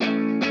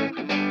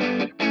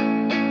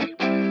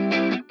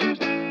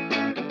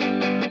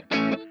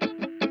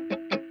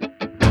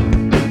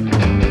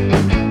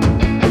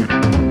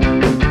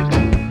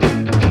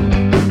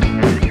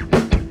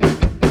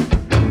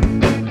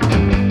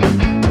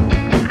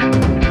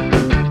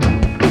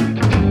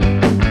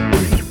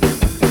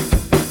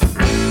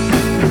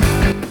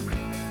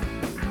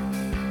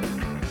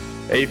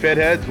Hey,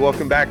 Fedheads,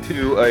 welcome back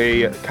to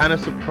a kind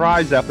of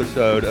surprise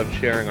episode of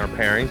Sharing Our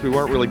Pairings. We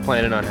weren't really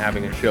planning on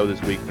having a show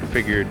this week, but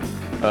figured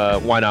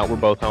why not? We're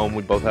both home.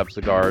 We both have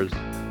cigars.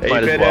 Hey,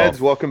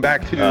 Fedheads, welcome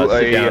back to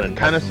a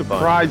kind of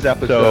surprise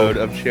episode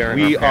of Sharing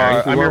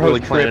Our Pairings. I'm your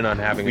host, planning on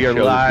having a show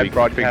this week.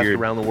 Broadcast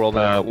around the world.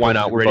 Why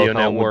not? We're radio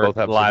network. We both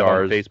have live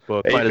cigars. On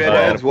Facebook. Hey,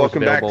 Fedheads,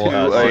 welcome back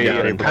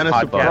to a kind of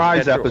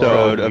surprise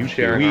episode of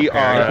Sharing Our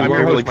Pairings. I'm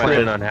your host,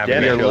 planning on having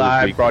a show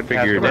this week.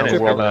 Broadcast around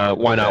the world.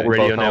 Why not? We're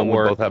radio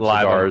network. We both have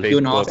cigars.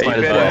 Doing awesome.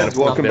 Hey, Fedheads,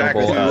 welcome back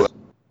to.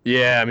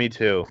 Yeah, me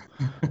too.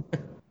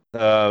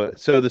 So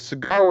the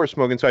cigar we're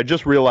smoking. So I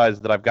just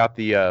realized that I've got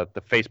the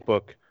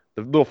Facebook.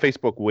 The little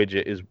Facebook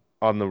widget is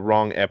on the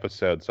wrong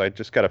episode, so I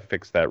just got to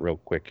fix that real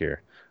quick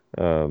here.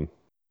 You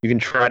can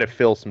try to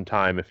fill some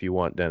time if you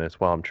want, Dennis,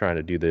 while I'm trying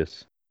to do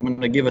this. I'm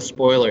going to give a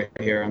spoiler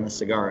here on the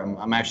cigar.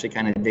 I'm actually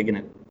kind of digging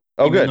it.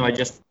 Oh, even good. though I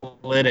just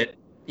lit it,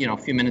 a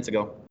few minutes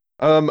ago.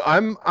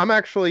 I'm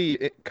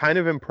actually kind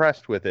of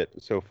impressed with it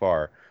so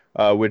far,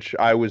 which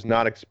I was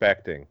not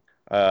expecting.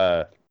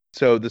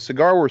 So the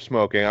cigar we're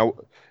smoking,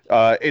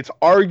 it's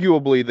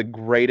arguably the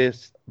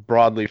greatest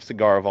broadleaf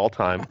cigar of all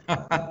time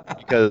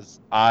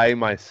because I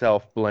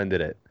myself blended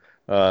it.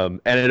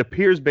 And it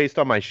appears based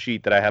on my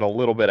sheet that I had a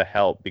little bit of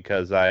help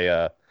because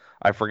I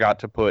forgot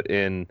to put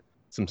in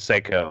some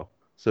Seiko.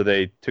 So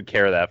they took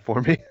care of that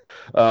for me.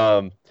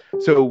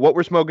 So what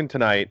we're smoking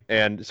tonight,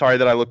 and sorry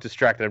that I look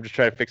distracted. I'm just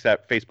trying to fix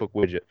that Facebook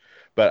widget.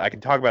 But I can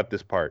talk about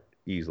this part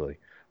easily.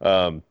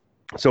 So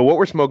what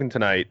we're smoking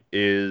tonight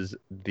is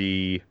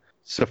the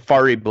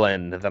Safari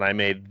blend that I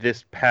made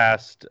this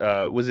past,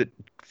 was it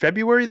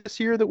February this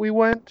year that we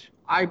went?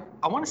 I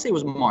want to say it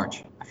was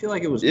March. I feel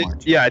like it was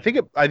March. Yeah, I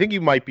think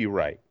you might be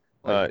right.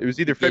 It was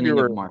either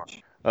February or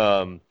March.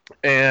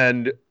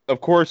 And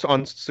of course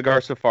on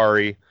Cigar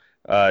Safari,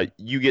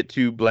 you get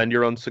to blend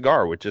your own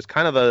cigar, which is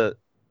kind of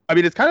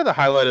it's kind of the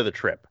highlight of the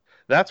trip.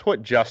 That's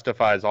what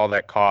justifies all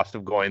that cost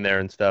of going there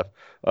and stuff.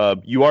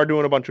 You are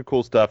doing a bunch of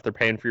cool stuff. They're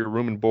paying for your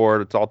room and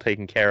board. It's all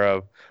taken care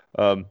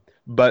of.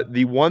 But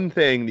the one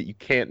thing that you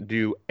can't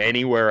do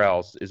anywhere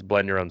else is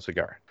blend your own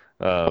cigar.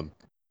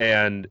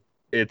 And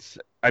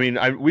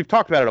we've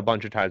talked about it a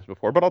bunch of times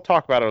before, but I'll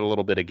talk about it a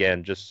little bit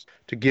again just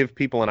to give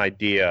people an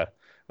idea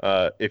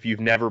if you've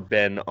never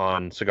been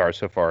on Cigar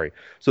Safari.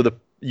 So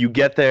you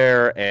get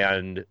there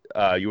and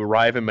you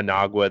arrive in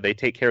Managua. They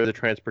take care of the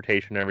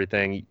transportation and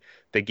everything.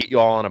 They get you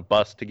all on a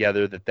bus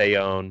together that they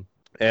own.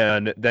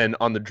 And then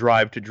on the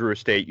drive to Drew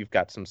Estate, you've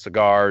got some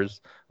cigars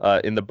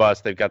in the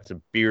bus. They've got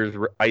some beers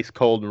ice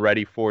cold and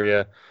ready for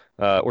you,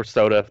 or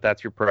soda if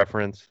that's your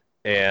preference.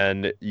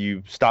 And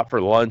you stop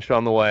for lunch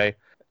on the way.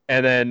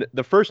 And then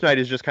the first night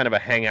is just kind of a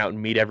hangout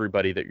and meet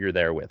everybody that you're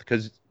there with.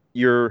 Because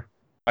you're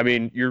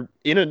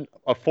in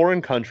a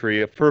foreign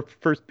country. For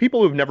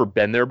people who've never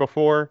been there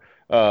before,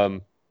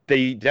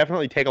 they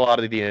definitely take a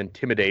lot of the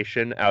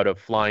intimidation out of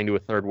flying to a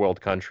third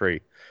world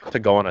country to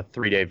go on a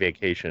 3-day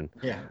vacation.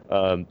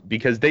 Yeah.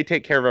 Because they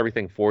take care of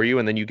everything for you,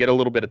 and then you get a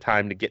little bit of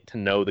time to get to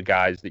know the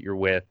guys that you're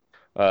with,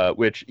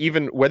 which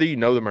even whether you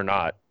know them or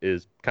not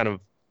is kind of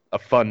a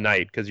fun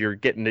night because you're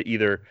getting to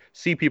either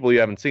see people you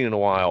haven't seen in a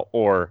while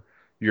or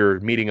you're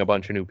meeting a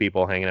bunch of new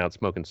people hanging out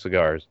smoking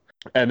cigars.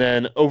 And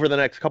then over the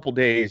next couple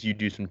days, you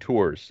do some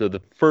tours. So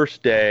the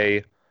first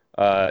day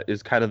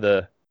is kind of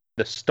the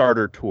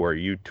starter tour.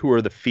 You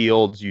tour the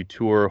fields, you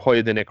tour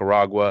Joya de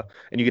Nicaragua,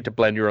 and you get to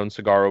blend your own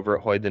cigar over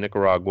at Joya de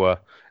Nicaragua.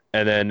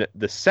 And then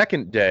the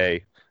second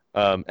day,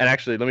 and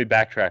actually, let me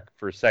backtrack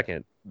for a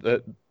second.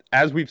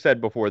 As we've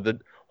said before, the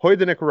Joya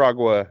de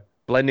Nicaragua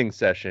blending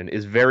session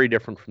is very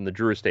different from the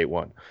Drew Estate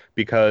one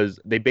because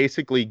they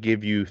basically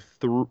give you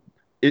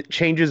it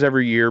changes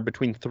every year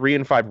between 3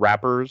 and 5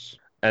 wrappers,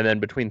 and then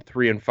between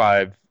 3 and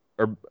 5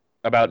 or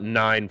about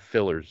 9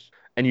 fillers.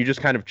 And you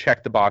just kind of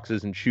check the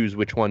boxes and choose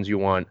which ones you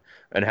want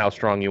and how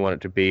strong you want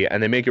it to be.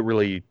 And they make it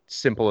really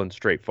simple and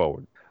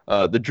straightforward.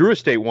 The Drew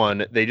Estate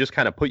one, they just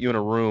kind of put you in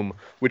a room,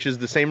 which is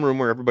the same room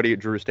where everybody at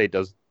Drew Estate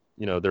does,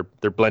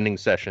 their blending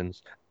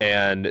sessions.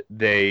 And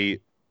you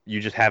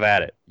just have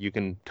at it. You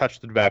can touch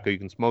the tobacco, you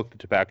can smoke the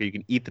tobacco, you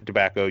can eat the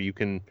tobacco, you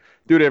can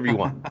do whatever you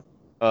want.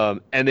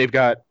 And they've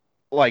got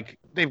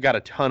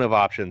a ton of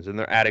options, and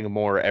they're adding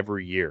more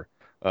every year.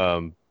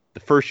 The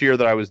first year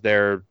that I was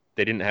there,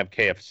 they didn't have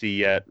KFC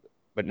yet.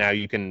 But now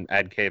you can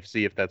add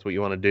KFC if that's what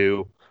you want to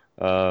do.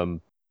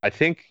 I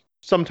think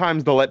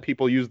sometimes they'll let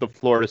people use the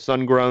Florida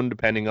Sun-Grown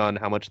depending on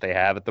how much they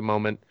have at the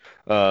moment.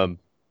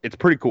 It's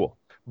pretty cool.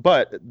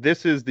 But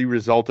this is the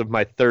result of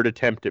my third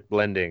attempt at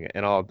blending,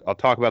 and I'll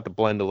talk about the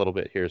blend a little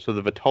bit here. So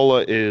the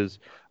Vitola is,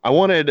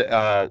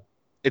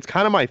 it's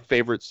kind of my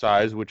favorite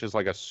size, which is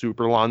like a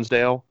super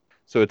Lonsdale.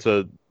 So it's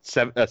a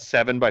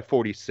 7 by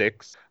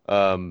 46.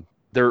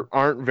 There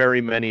aren't very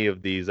many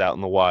of these out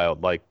in the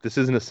wild. Like, this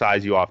isn't a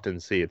size you often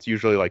see. It's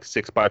usually like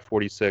 6 by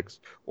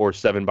 46 or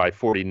 7 by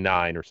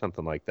 49 or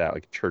something like that,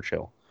 like a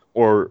Churchill.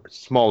 Or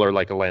smaller,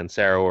 like a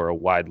Lancero or a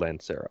wide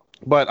Lancero.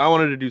 But I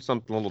wanted to do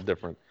something a little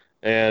different.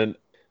 And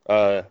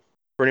for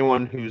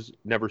anyone who's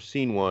never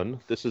seen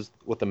one, this is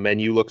what the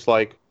menu looks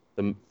like.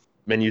 The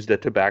Menus de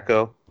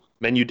Tobacco.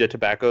 Menu de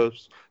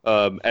Tobaccos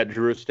at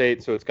Drew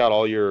Estate. So it's got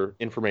all your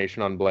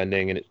information on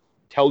blending, and it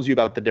tells you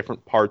about the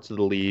different parts of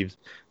the leaves.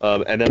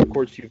 And then, of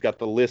course, you've got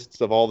the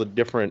lists of all the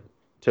different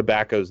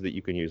tobaccos that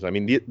you can use. I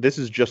mean, this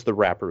is just the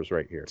wrappers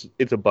right here.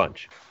 It's a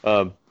bunch.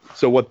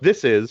 So what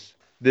this is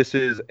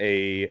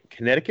a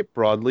Connecticut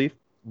broadleaf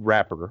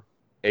wrapper,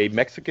 a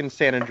Mexican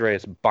San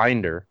Andreas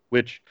binder,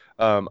 which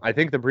I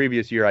think the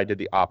previous year I did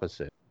the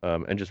opposite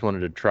and just wanted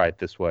to try it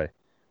this way.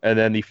 And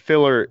then the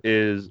filler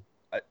is,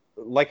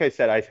 like I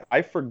said,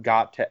 I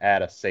forgot to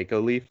add a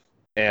Seiko leaf.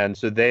 And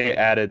so they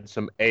added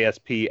some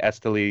ASP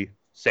Esteli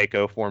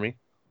Seiko for me,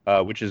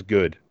 which is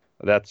good.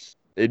 That's,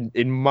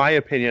 in my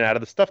opinion, out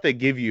of the stuff they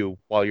give you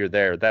while you're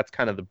there, that's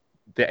kind of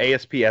the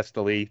ASP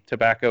Esteli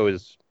tobacco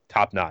is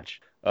top notch.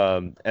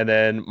 And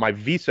then my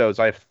Visos,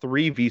 I have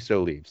 3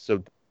 Viso leaves.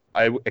 So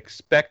I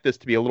expect this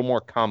to be a little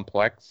more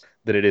complex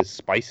than it is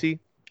spicy,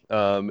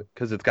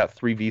 because it's got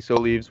 3 Viso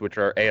leaves, which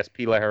are ASP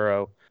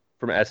Ligero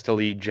from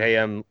Esteli,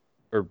 JM,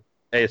 or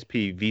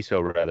ASP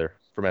Viso rather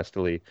from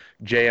Esteli,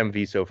 JM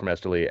Viso from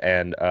Esteli,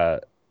 and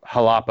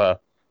Jalapa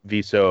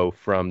Viso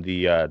from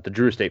the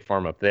Drew Estate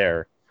farm up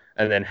there,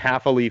 and then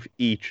half a leaf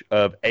each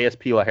of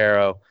ASP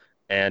Ligero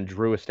and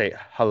Drew Estate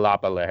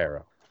Jalapa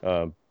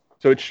Ligero.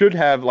 So it should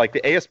have, like,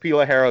 the ASP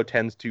Ligero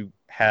tends to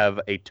have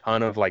a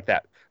ton of like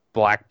that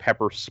black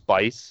pepper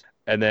spice,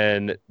 and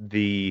then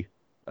the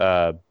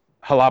Jalapa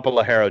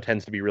Ligero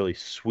tends to be really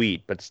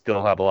sweet but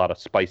still have a lot of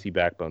spicy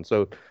backbone.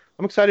 So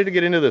I'm excited to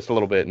get into this a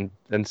little bit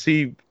and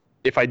see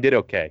if I did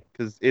okay,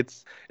 because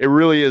it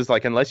really is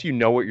like, unless you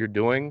know what you're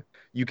doing,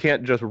 you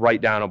can't just write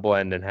down a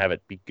blend and have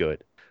it be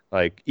good.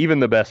 Like, even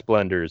the best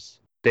blenders,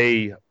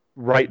 they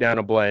write down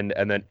a blend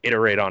and then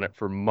iterate on it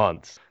for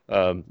months.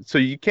 So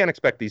you can't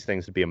expect these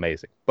things to be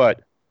amazing,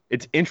 but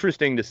it's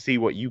interesting to see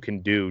what you can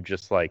do,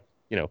 just like,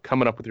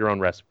 coming up with your own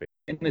recipe.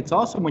 And it's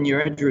also, when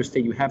you're at Drew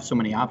Estate, you have so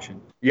many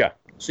options. Yeah.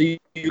 So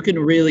you can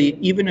really,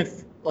 even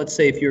if, let's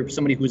say, if you're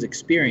somebody who's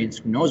experienced,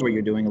 who knows what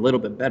you're doing a little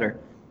bit better,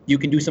 you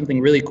can do something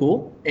really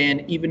cool.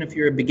 And even if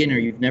you're a beginner,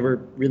 you've never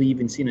really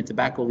even seen a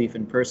tobacco leaf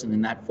in person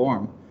in that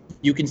form,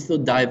 you can still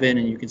dive in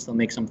and you can still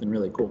make something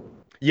really cool.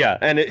 Yeah,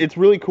 and it's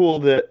really cool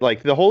that,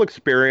 like, the whole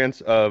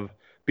experience of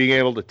being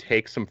able to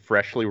take some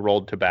freshly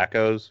rolled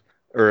tobaccos,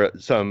 or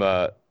some,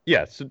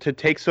 so to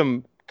take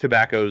some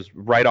tobaccos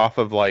right off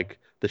of, like,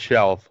 the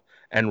shelf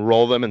and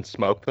roll them and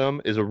smoke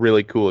them is a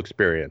really cool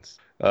experience.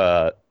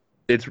 And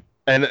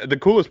the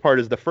coolest part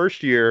is, the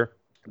first year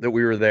that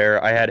we were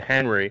there, I had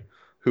Henry,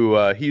 who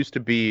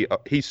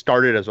he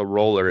started as a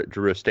roller at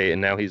Drew Estate,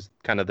 and now he's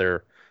kind of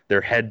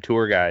their head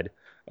tour guide.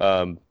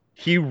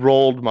 He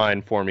rolled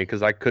mine for me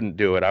because I couldn't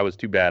do it. I was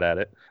too bad at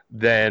it.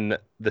 Then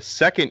the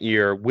second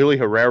year, Willie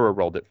Herrera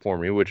rolled it for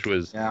me, which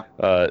is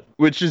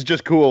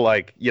just cool.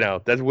 Like,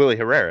 that's Willie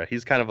Herrera.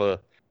 He's kind of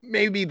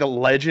maybe the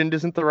legend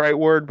isn't the right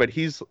word, but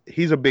he's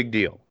a big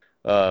deal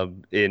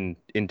in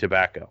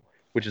tobacco,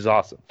 which is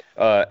awesome.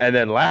 And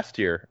then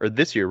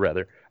this year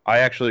rather, I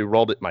actually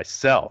rolled it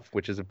myself,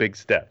 which is a big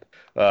step.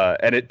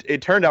 And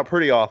it turned out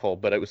pretty awful,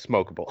 but it was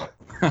smokable.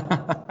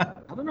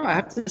 I don't know. I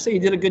have to say, you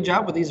did a good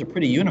job with these. Are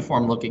pretty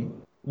uniform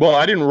looking. Well,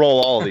 I didn't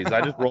roll all of these.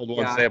 I just rolled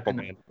one sample,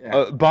 man.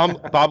 Yeah.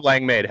 Bob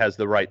Langmaid has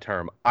the right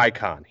term.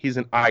 Icon. He's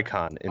an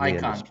icon in the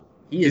industry.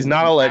 He's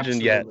not a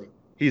legend yet.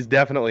 He's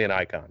definitely an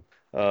icon.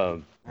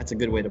 That's a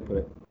good way to put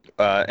it.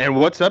 And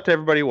what's up to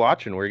everybody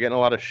watching? We're getting a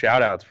lot of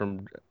shout outs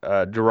from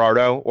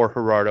Gerardo or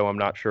Gerardo, I'm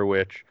not sure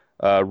which,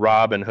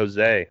 Rob and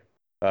Jose.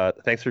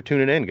 Thanks for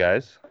tuning in,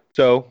 guys.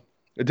 So,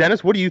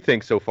 Dennis, what do you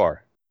think so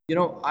far?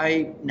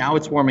 Now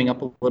it's warming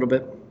up a little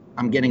bit.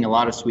 I'm getting a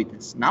lot of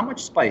sweetness. Not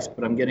much spice,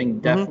 but I'm getting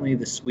definitely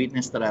the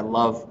sweetness that I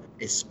love,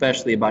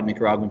 especially about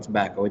Nicaraguan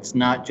tobacco. It's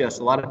not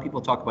just, a lot of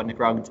people talk about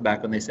Nicaraguan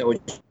tobacco and they say, oh,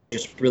 it's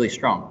just really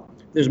strong.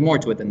 There's more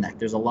to it than that.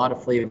 There's a lot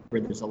of flavor.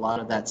 There's a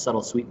lot of that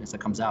subtle sweetness that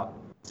comes out.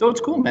 So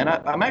it's cool, man.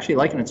 I'm actually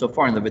liking it so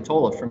far. And the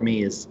Vitola, for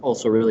me, is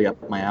also really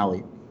up my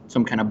alley. So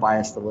I'm kind of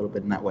biased a little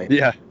bit in that way.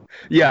 Yeah.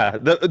 Yeah.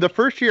 The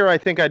first year I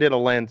think I did a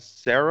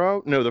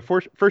Lancero. No, the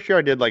first year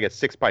I did like a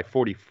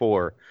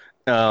 6x44.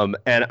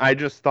 And I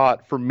just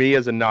thought, for me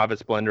as a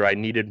novice blender, I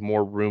needed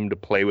more room to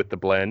play with the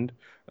blend.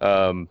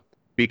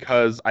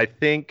 Because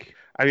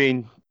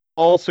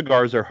all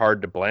cigars are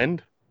hard to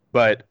blend,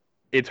 but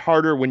it's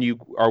harder when you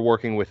are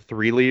working with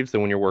 3 leaves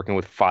than when you're working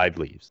with 5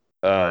 leaves.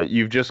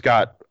 You've just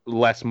got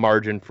less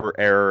margin for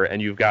error,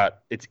 and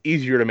it's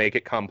easier to make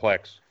it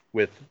complex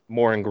with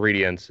more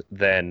ingredients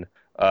than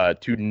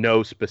to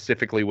know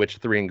specifically which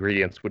 3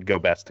 ingredients would go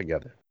best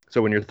together.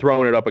 So when you're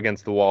throwing it up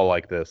against the wall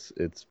like this,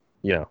 it's,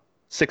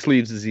 6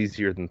 leaves is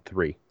easier than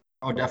 3.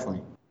 Oh,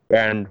 definitely.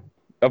 And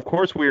of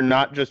course, we're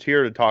not just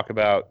here to talk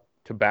about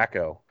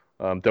tobacco,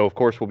 though of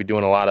course we'll be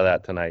doing a lot of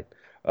that tonight.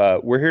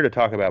 We're here to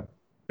talk about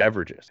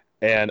beverages.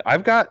 And I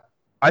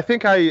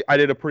think I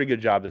did a pretty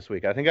good job this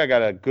week. I think I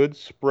got a good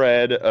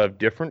spread of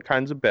different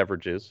kinds of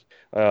beverages.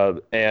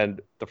 And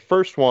the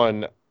first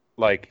one,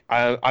 like,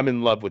 I'm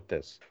in love with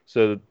this.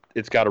 So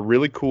it's got a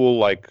really cool,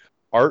 like,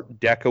 Art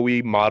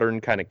Deco-y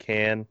modern kind of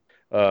can.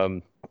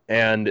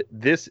 And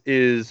this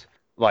is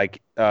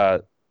like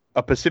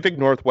a Pacific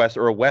Northwest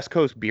or a West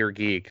Coast beer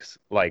geeks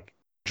like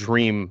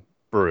dream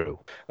brew.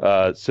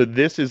 So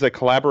this is a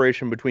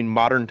collaboration between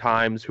Modern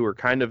Times, who are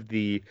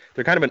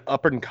they're kind of an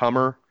up and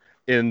comer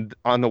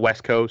on the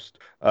West Coast.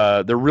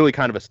 They're really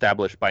kind of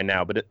established by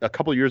now, but a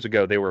couple years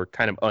ago they were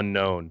kind of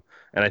unknown,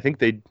 and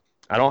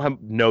I don't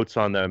have notes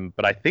on them,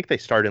 but I think they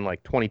started in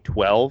like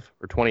 2012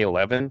 or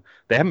 2011.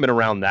 They haven't been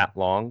around that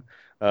long.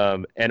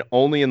 And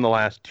only in the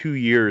last 2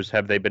 years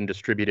have they been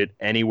distributed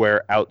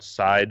anywhere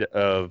outside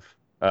of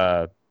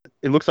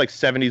it looks like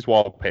 70s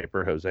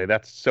wallpaper, Jose.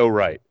 That's so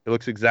right. It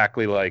looks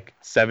exactly like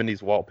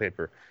 70s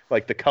wallpaper,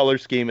 like the color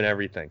scheme and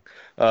everything.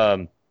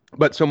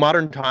 But so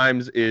Modern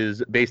Times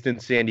is based in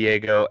San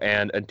Diego,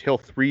 and until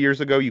 3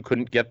 years ago, you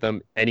couldn't get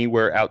them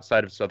anywhere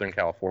outside of Southern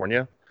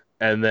California.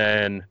 And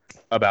then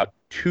about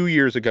 2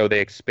 years ago, they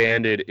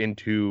expanded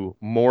into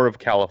more of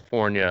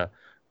California,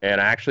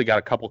 and I actually got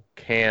a couple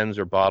cans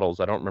or bottles,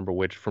 I don't remember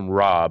which, from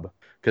Rob,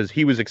 because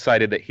he was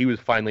excited that he was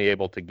finally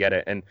able to get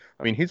it. And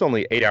I mean, he's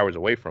only 8 hours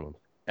away from him.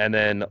 And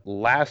then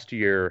last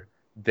year,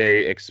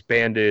 they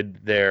expanded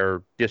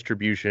their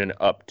distribution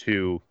up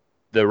to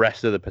the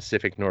rest of the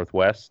Pacific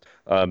Northwest.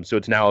 So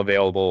it's now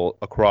available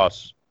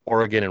across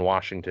Oregon and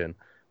Washington.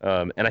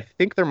 And I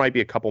think there might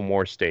be a couple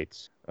more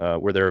states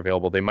where they're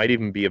available. They might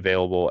even be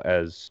available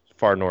as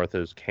far north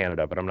as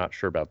Canada, but I'm not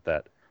sure about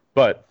that.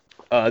 But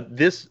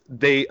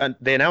they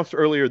announced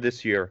earlier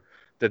this year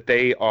that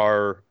they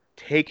are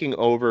taking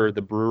over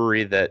the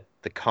brewery that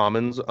the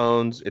Commons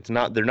owns.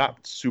 They're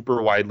not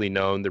super widely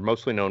known. They're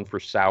mostly known for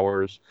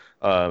sours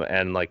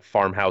and like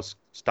farmhouse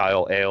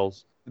style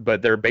ales.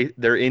 But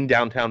they're in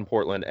downtown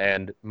Portland,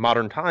 and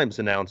Modern Times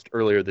announced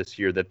earlier this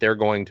year that they're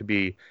going to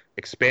be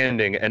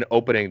expanding and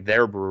opening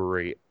their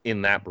brewery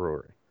in that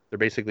brewery. They're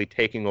basically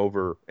taking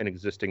over an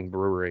existing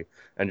brewery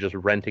and just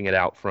renting it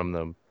out from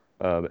them.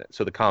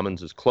 So the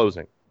Commons is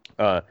closing.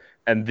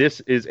 And this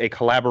is a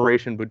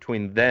collaboration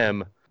between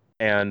them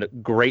and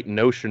Great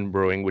Notion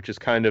Brewing, which is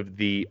kind of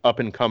the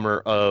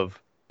up-and-comer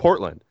of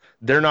Portland.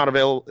 They're not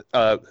available.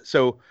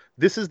 So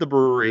this is the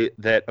brewery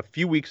that a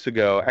few weeks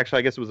ago, actually,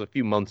 I guess it was a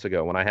few months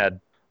ago when I had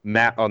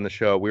Matt on the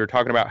show, we were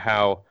talking about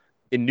how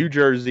in New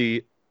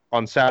Jersey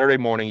on Saturday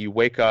morning, you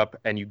wake up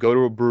and you go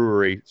to a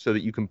brewery so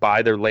that you can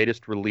buy their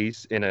latest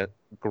release in a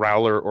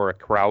growler or a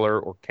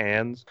crowler or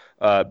cans.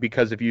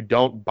 Because if you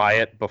don't buy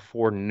it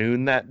before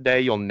noon that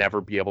day, you'll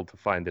never be able to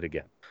find it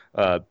again.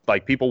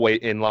 Like people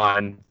wait in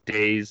line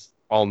days,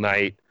 all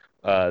night,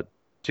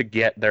 to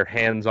get their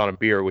hands on a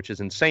beer, which is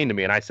insane to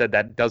me. And I said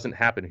that doesn't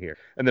happen here.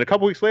 And then a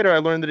couple weeks later, I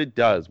learned that it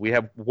does. We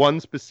have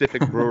one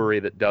specific brewery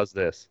that does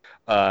this,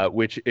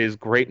 which is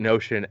Great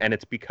Notion. And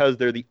it's because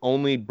they're the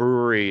only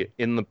brewery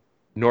in the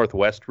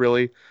Northwest,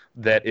 really,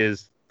 that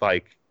is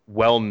like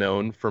well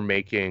known for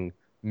making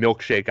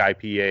milkshake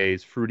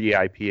IPAs, fruity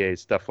IPAs,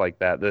 stuff like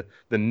that.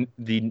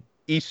 The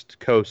East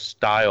Coast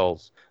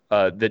styles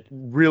that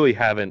really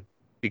haven't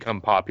become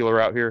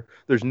popular out here.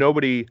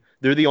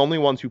 They're the only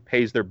ones who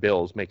pays their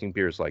bills making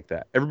beers like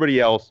that.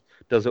 Everybody else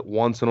does it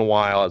once in a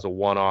while as a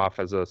one-off,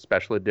 as a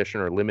special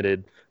edition or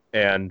limited,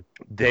 and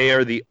they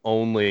are the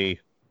only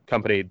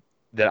company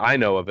that I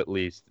know of, at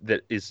least,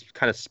 that is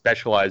kind of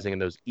specializing in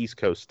those East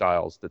Coast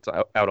styles that's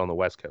out on the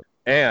West Coast.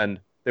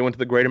 And they went to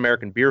the Great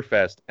American Beer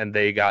Fest, and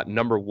they got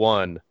number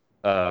one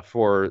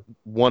for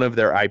one of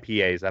their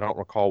IPAs. I don't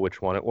recall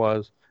which one it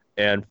was.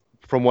 And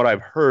from what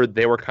I've heard,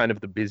 they were kind of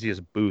the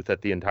busiest booth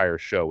at the entire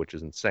show, which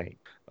is insane.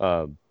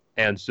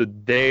 And so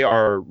they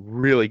are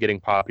really getting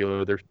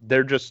popular.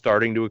 They're just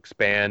starting to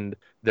expand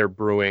their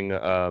brewing.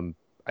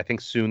 I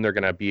think soon they're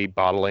going to be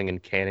bottling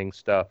and canning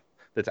stuff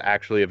that's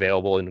actually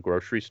available in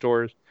grocery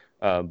stores.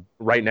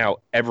 Right now,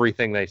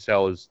 everything they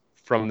sell is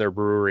from their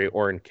brewery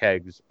or in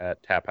kegs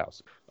at tap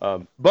house.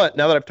 But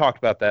now that I've talked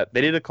about that,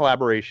 they did a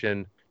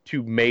collaboration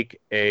to make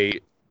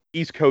a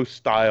East Coast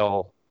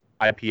style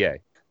IPA.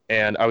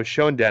 And I was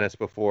showing Dennis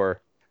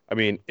before. I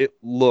mean,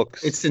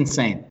 it's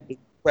insane.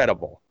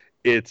 Incredible.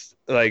 It's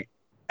like,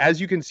 as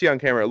you can see on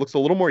camera, it looks a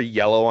little more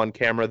yellow on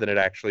camera than it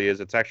actually is.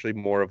 It's actually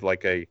more of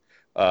like a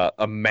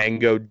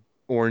mango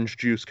orange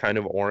juice kind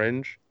of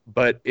orange,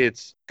 but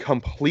it's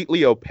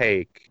completely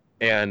opaque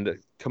and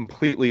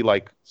completely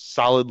like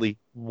solidly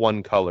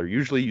one color.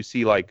 Usually you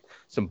see like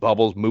some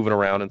bubbles moving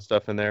around and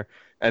stuff in there.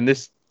 And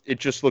it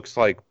just looks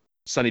like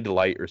Sunny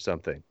Delight or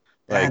something.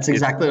 That's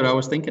exactly what I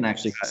was thinking,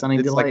 actually.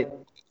 Sunny Delight. Like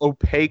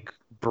opaque,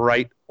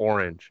 bright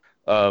orange.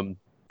 And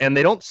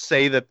they don't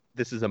say that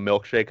this is a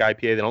milkshake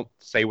IPA. They don't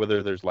say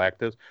whether there's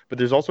lactose, but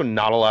there's also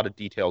not a lot of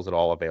details at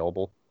all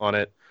available on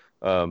it.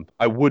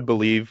 I would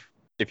believe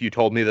if you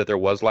told me that there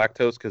was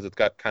lactose, because it's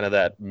got kind of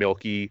that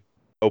milky,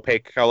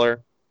 opaque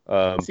color.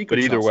 But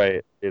either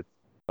way,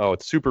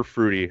 it's super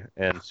fruity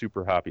and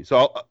super hoppy.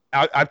 So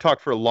I've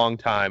talked for a long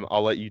time.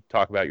 I'll let you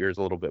talk about yours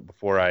a little bit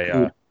before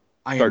I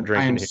start drinking.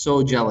 I am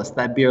so jealous.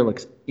 That beer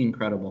looks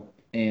incredible.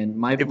 And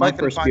my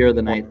first beer of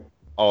the night.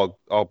 I'll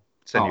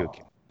send you a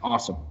can.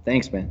 Awesome.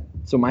 Thanks, man.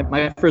 So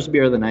my first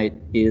beer of the night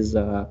is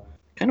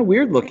kind of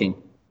weird looking,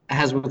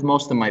 as with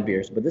most of my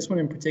beers. But this one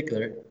in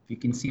particular, if you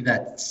can see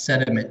that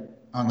sediment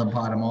on the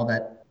bottom, all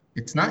that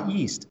It's not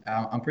yeast.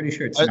 I'm pretty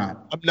sure it's I,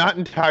 not. I'm not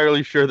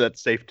entirely sure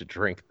that's safe to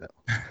drink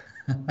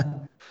though.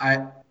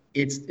 I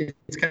it's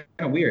kind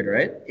of weird,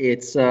 right?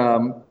 It's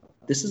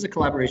this is a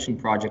collaboration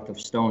project of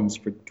Stones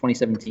for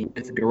 2017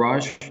 with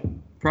Garage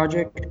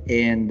Project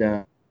and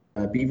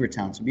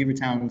Beavertown. So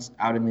Beavertown's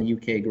out in the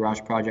UK. Garage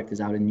Project is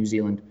out in New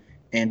Zealand,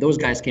 and those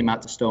guys came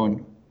out to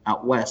Stone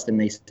out west, and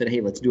they said, "Hey,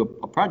 let's do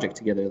a project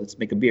together. Let's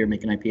make a beer,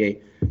 make an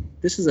IPA."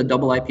 This is a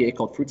double IPA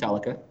called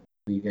Frutalica.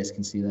 You guys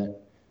can see that.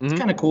 It's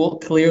kind of cool.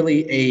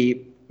 Clearly a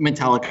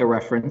Metallica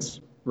reference,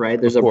 right?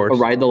 There's a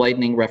Ride the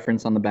Lightning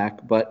reference on the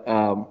back. But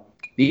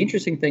the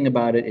interesting thing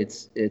about it,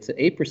 it's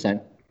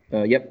 8%.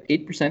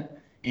 8%.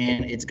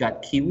 And it's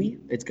got kiwi,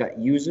 it's got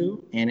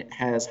yuzu, and it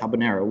has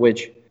habanero,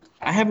 which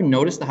I haven't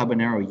noticed the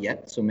habanero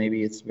yet. So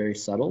maybe it's very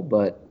subtle,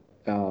 but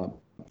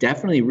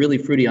definitely really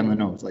fruity on the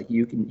nose. Like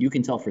you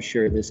can tell for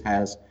sure this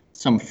has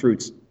some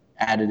fruits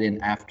added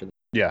in after.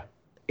 Yeah.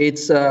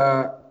 It's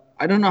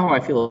I don't know how I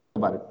feel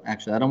about it,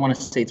 actually. I don't want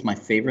to say it's my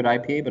favorite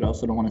IPA, but I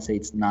also don't want to say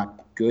it's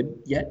not good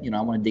yet. You know,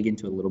 I want to dig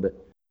into it a little bit.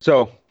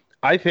 So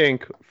I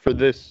think for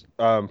this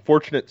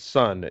Fortunate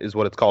Son is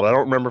what it's called. I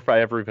don't remember if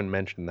I ever even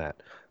mentioned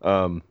that.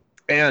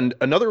 And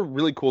another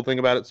really cool thing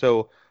about it,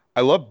 so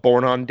I love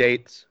born on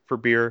dates for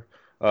beer.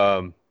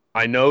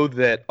 I know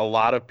that a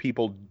lot of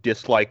people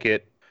dislike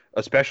it,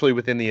 especially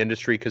within the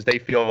industry, because they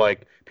feel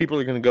like people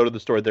are going to go to the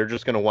store, they're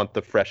just going to want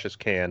the freshest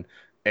can.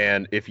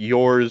 And if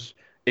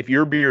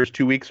your beer is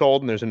 2 weeks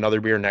old and there's another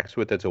beer next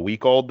to it that's a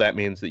week old, that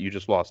means that you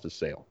just lost a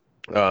sale.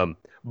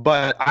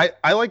 But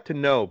I like to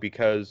know,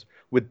 because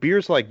with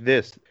beers like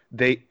this,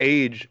 they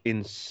age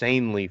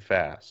insanely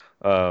fast.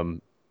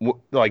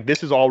 Like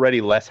this is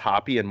already less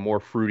hoppy and more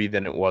fruity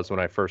than it was when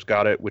I first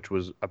got it, which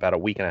was about a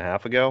week and a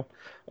half ago.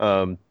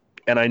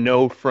 And I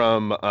know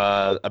from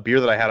a beer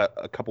that I had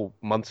a couple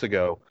months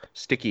ago,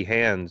 Sticky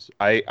Hands,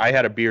 I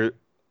had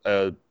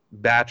a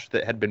batch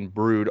that had been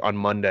brewed on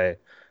Monday,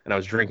 and I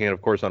was drinking it,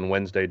 of course, on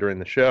Wednesday during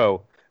the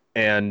show.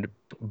 And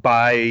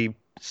by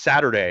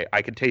Saturday,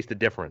 I could taste the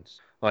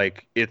difference.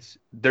 Like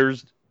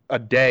there's a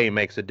day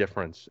makes a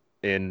difference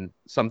in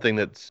something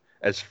that's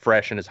as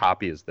fresh and as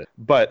hoppy as this.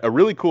 But a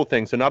really cool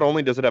thing, so not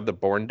only does it have the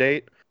born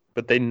date,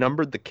 but they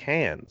numbered the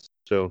cans,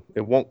 so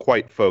it won't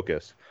quite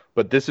focus.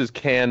 But this is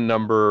can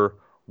number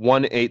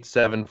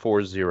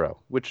 18740,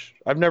 which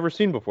I've never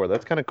seen before.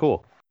 That's kind of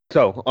cool.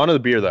 So on to the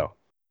beer, though.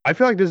 I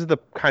feel like this is the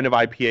kind of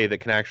IPA that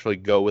can actually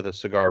go with a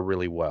cigar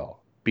really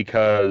well,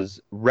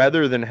 because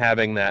rather than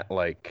having that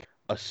like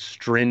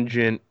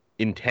astringent,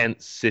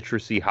 intense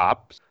citrusy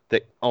hops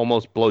that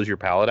almost blows your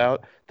palate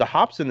out, the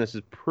hops in this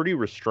is pretty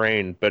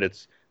restrained, but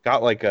it's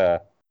got like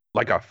a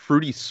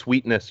fruity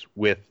sweetness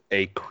with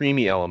a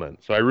creamy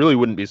element. So I really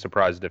wouldn't be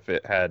surprised if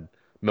it had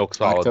milk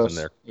solids Lactose. in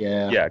there.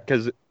 Yeah,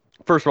 because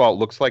first of all, it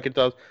looks like it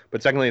does,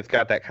 but secondly, it's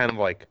got that kind of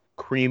like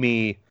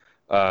creamy,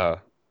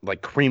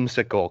 like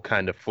creamsicle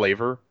kind of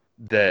flavor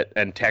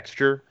and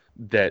texture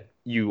that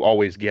you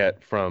always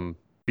get from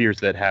beers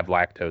that have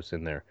lactose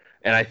in there.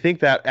 And I think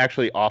that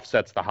actually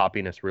offsets the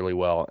hoppiness really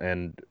well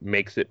and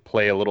makes it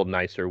play a little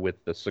nicer with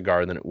the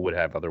cigar than it would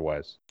have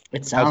otherwise.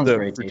 it sounds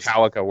very tasty.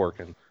 Frutalica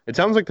working? It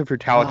sounds like the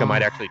Frutalica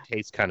might actually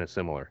taste kind of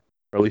similar,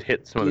 or at least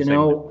hit some of the same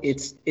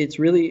notes. It's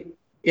really,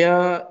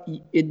 yeah,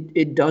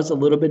 it does a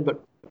little bit,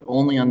 but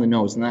only on the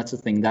nose, and that's the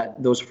thing,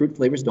 that those fruit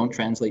flavors don't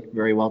translate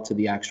very well to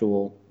the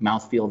actual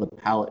mouthfeel, the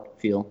palate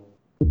feel.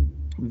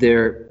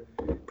 They're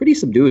pretty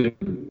subdued,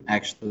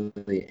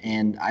 actually,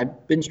 and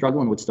I've been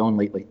struggling with Stone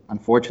lately.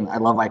 Unfortunately, I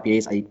love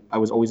IPAs. I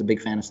was always a big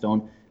fan of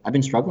Stone. I've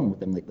been struggling with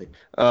them lately,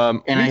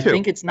 and I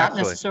think it's not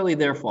necessarily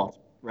their fault,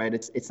 right?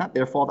 It's not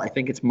their fault. I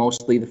think it's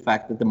mostly the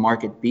fact that the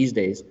market these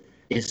days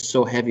is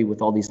so heavy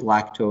with all these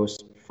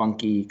lactose,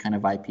 funky kind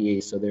of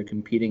IPAs, so they're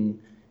competing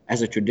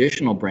as a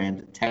traditional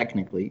brand,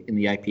 technically, in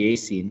the IPA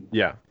scene.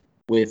 Yeah.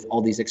 With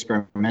all these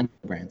experimental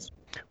brands.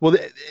 Well,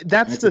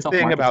 that's the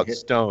thing about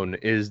Stone,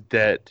 is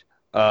that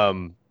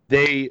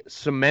they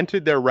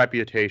cemented their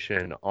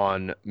reputation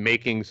on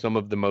making some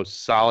of the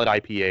most solid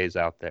IPAs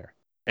out there.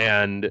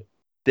 And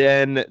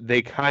then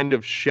they kind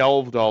of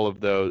shelved all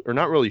of those, or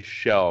not really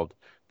shelved.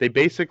 They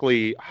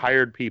basically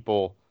hired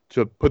people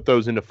to put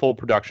those into full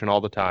production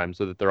all the time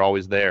so that they're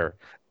always there.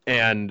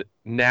 And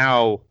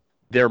now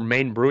their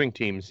main brewing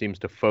team seems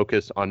to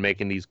focus on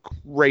making these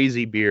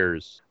crazy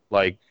beers,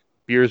 like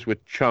beers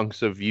with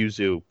chunks of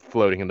yuzu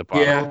floating in the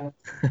bottom.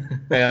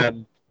 Yeah.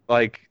 And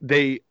like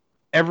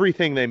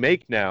everything they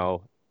make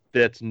now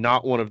that's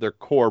not one of their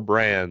core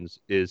brands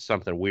is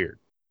something weird.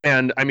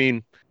 And I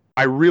mean,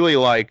 I really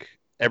like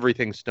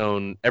everything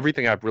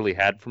I've really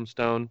had from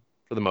Stone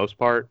for the most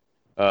part.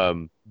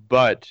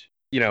 But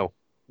you know,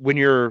 when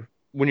you're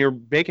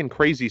making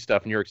crazy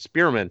stuff and you're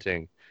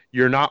experimenting,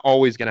 you're not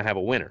always going to have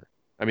a winner.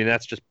 I mean,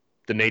 that's just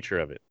the nature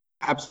of it.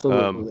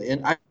 Absolutely.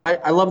 And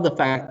I love the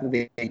fact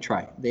that they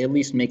try. They at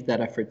least make that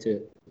effort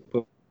to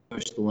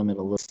push the limit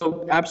a little.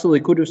 So absolutely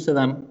kudos to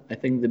them. I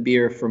think the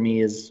beer for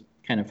me is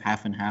kind of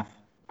half and half.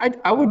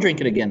 I would drink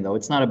it again, though.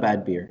 It's not a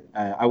bad beer.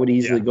 I would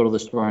easily go to the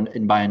store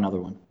and buy another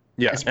one.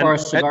 Yeah. As far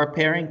as cigar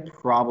pairing,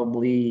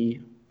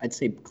 probably I'd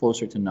say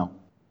closer to no.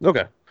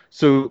 Okay.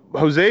 So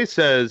Jose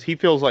says he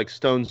feels like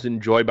Stone's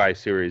Enjoy By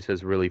series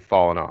has really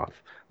fallen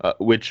off,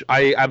 which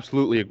I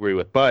absolutely agree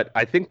with. But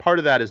I think part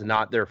of that is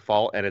not their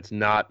fault, and it's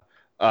not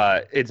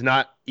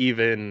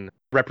even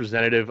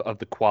representative of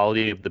the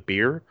quality of the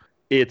beer.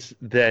 It's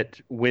that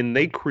when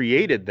they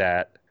created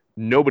that,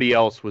 nobody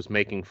else was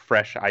making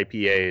fresh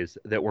IPAs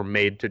that were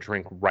made to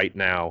drink right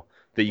now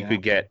that you Yeah.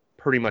 could get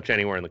pretty much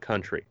anywhere in the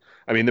country.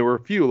 I mean, there were a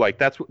few like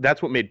that's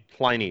what made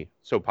Pliny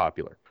so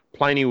popular.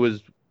 Pliny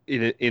was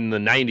in the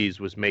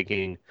 90s was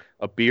making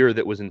a beer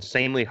that was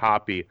insanely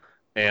hoppy,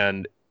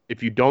 and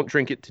if you don't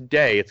drink it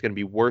today, it's going to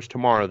be worse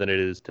tomorrow than it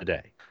is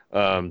today.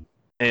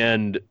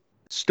 And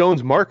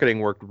Stone's marketing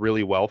worked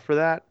really well for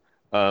that.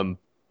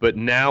 But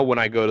now when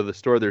I go to the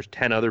store, there's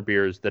 10 other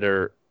beers that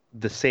are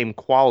the same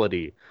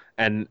quality,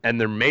 and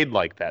they're made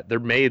like that. They're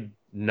made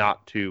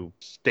not to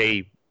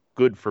stay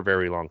good for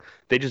very long.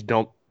 They just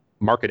don't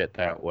market it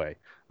that way.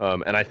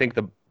 And I think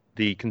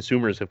the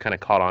consumers have kind of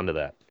caught on to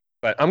that.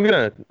 But I'm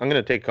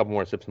gonna take a couple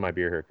more sips of my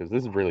beer here because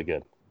this is really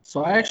good.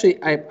 So I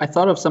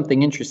thought of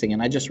something interesting,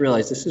 and I just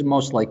realized this is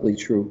most likely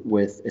true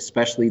with,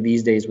 especially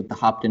these days with the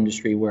hopped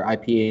industry, where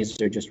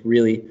IPAs are just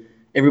really,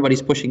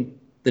 everybody's pushing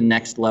the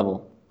next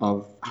level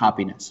of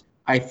hoppiness.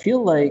 I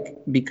feel like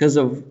because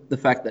of the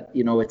fact that,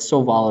 it's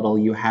so volatile,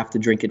 you have to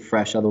drink it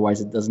fresh,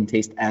 otherwise it doesn't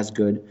taste as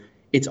good.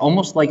 It's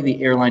almost like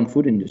the airline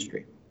food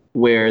industry,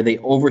 where they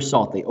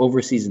oversalt, they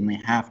overseason,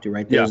 they have to,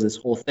 right? There's this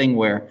whole thing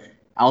where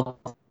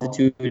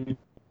altitude,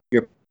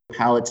 your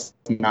palate's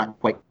not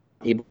quite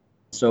able,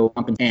 so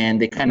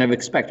and they kind of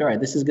expect, all right,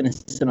 this is going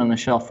to sit on the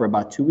shelf for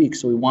about 2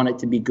 weeks, so we want it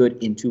to be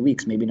good in 2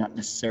 weeks, maybe not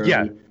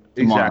necessarily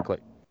tomorrow. Exactly.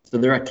 So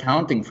they're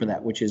accounting for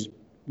that, which is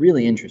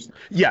really interesting.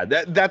 Yeah,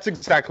 that's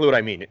exactly what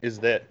I mean, is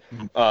that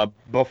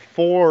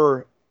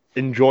before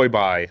Enjoy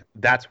By,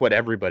 that's what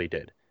everybody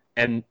did.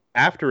 And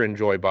after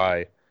Enjoy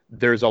By,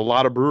 there's a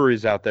lot of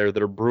breweries out there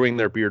that are brewing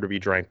their beer to be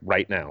drank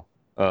right now.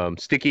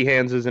 Sticky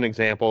Hands is an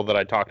example that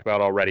I talked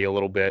about already a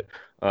little bit.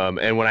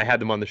 And when I had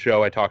them on the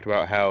show, I talked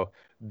about how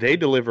they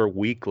deliver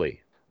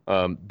weekly.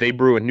 They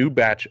brew a new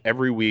batch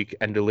every week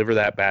and deliver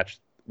that batch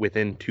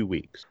within 2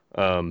 weeks.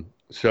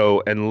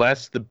 So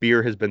unless the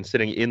beer has been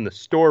sitting in the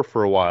store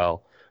for a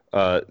while,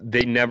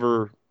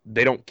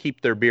 they don't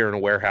keep their beer in a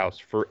warehouse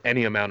for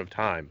any amount of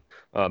time.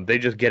 They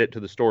just get it to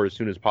the store as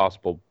soon as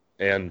possible.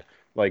 And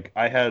like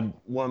I had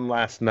one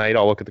last night.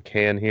 I'll look at the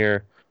can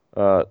here.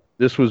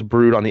 This was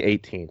brewed on the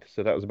 18th,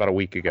 so that was about a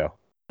week ago.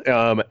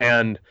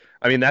 And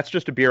I mean, that's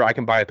just a beer I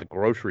can buy at the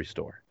grocery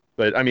store.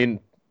 But I mean,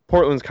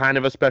 Portland's kind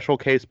of a special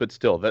case, but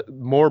still, that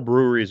more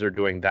breweries are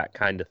doing that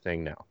kind of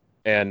thing now.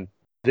 And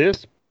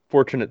this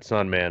Fortunate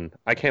Son, man,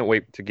 I can't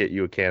wait to get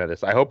you a can of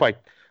this. I hope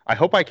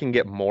I can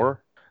get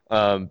more,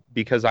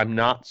 because I'm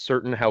not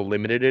certain how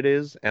limited it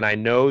is, and I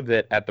know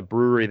that at the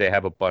brewery they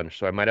have a bunch,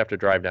 so I might have to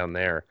drive down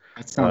there.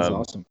 That sounds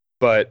awesome.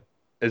 But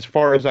as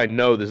far as I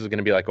know, this is going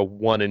to be like a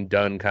one and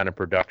done kind of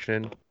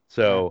production.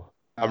 So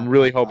I'm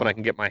really hoping I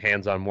can get my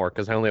hands on more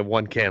because I only have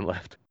one can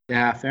left.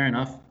 Yeah, fair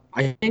enough.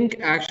 I think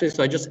actually,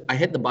 so I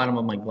hit the bottom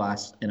of my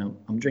glass.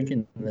 I'm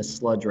drinking this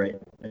sludge right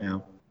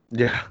now.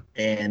 Yeah.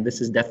 And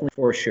this is definitely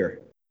for sure.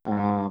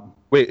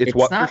 Wait, it's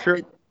what not, for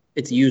sure?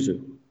 It's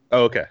yuzu.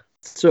 Oh, okay.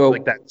 So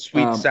like that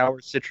sweet, sour,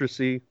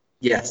 citrusy.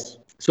 Yes.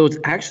 So it's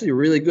actually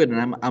really good,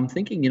 and I'm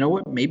thinking, you know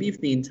what? Maybe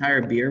if the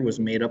entire beer was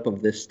made up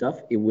of this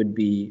stuff, it would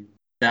be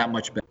that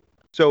much better.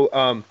 So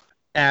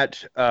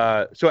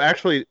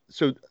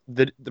so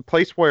the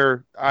place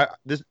where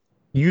this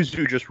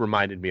yuzu just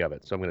reminded me of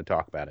it, so I'm going to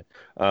talk about it.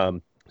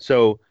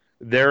 So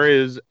there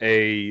is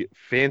a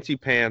fancy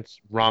pants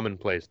ramen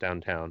place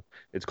downtown.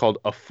 It's called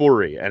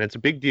Afuri, and it's a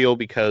big deal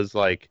because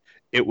like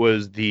it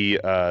was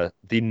the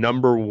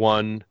number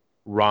one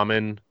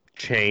ramen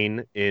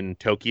chain in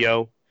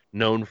Tokyo,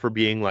 known for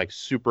being like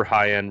super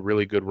high end,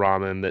 really good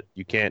ramen that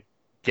you can't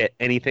get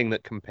anything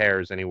that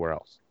compares anywhere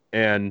else.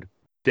 And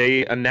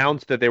they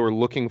announced that they were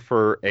looking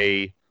for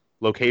a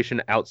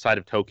location outside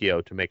of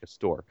Tokyo to make a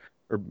store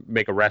or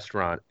make a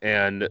restaurant.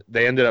 And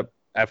they ended up,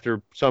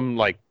 after some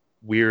like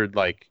weird,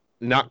 like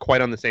not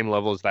quite on the same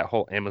level as that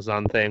whole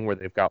Amazon thing where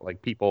they've got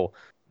like people,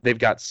 they've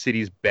got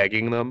cities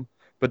begging them,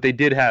 but they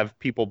did have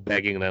people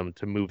begging them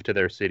to move to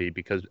their city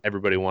because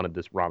everybody wanted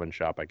this ramen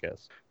shop, I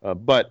guess.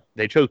 But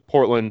they chose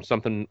Portland,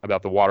 something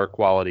about the water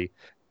quality,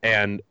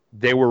 and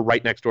they were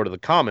right next door to the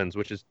Commons,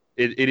 which is,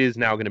 it is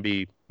now going to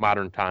be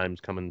Modern Times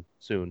coming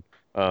soon.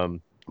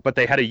 But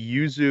they had a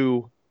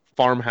yuzu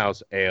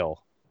farmhouse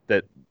ale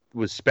that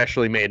was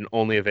specially made and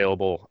only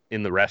available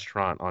in the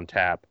restaurant on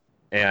tap.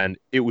 And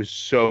it was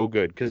so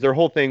good because their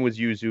whole thing was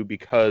yuzu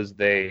because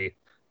their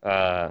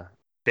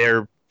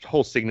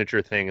whole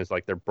signature thing is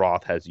like their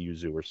broth has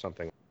yuzu or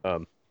something.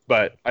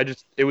 But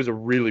it was a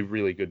really,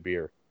 really good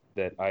beer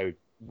that I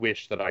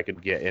wish that I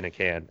could get in a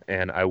can,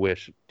 and I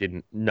wish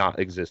didn't not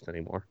exist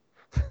anymore.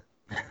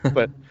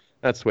 But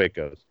that's the way it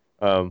goes.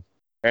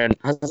 And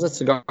how's that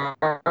cigar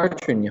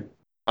treating you?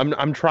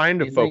 I'm trying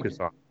to focus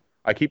on.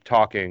 I keep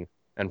talking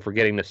and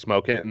forgetting to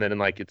smoke it, and then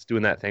like it's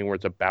doing that thing where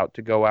it's about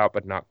to go out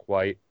but not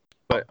quite.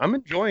 But I'm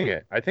enjoying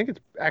it. I think it's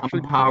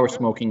actually power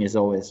smoking as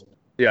always.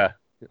 Yeah.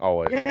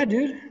 always. Yeah,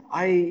 dude.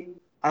 I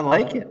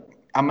like it.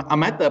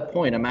 I'm at that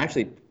point. I'm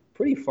actually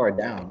pretty far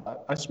down.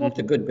 I smoked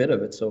a good bit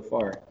of it so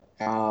far.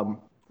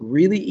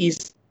 Really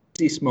easy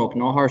smoke,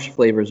 no harsh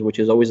flavors, which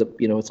is always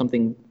it's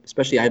something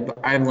especially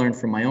I've learned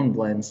from my own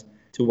blends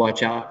to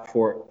watch out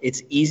for.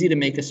 It's easy to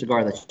make a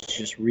cigar that's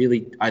just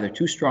really either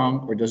too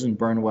strong or doesn't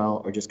burn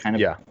well or just kind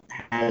of Yeah.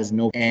 has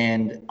no.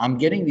 And I'm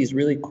getting these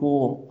really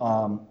cool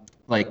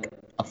like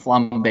a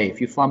flambe. If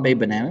you flambe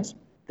bananas,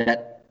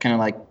 that kind of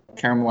like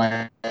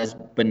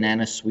caramelized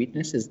banana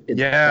sweetness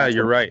Yeah, that's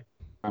you're what right.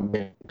 I'm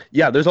getting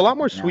Yeah, there's a lot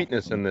more now.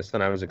 sweetness in this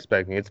than I was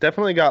expecting. It's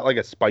definitely got like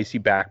a spicy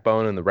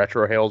backbone, and the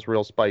retrohale's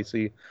real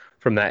spicy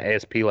from that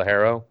ASP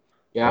Lajero.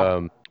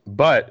 Yeah.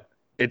 But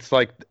it's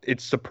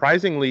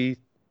surprisingly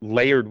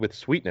layered with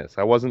sweetness.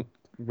 I wasn't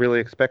really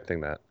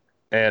expecting that.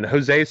 And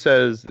Jose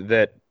says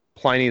that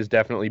Pliny is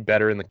definitely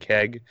better in the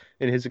keg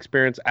in his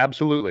experience.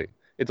 Absolutely.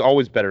 It's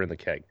always better in the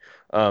keg.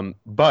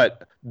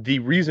 But the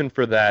reason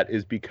for that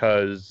is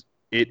because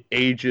it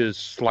ages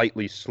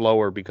slightly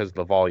slower because of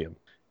the volume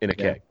in a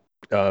Yeah.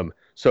 keg.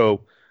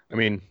 So, I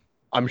mean,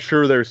 I'm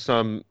sure there's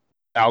some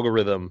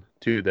algorithm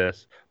to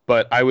this,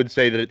 but I would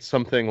say that it's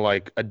something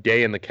like a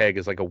day in the keg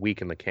is like a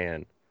week in the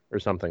can, or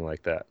something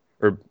like that,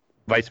 or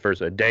vice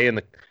versa. A day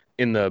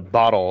in the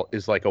bottle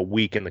is like a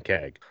week in the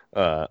keg.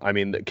 I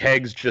mean, the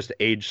kegs just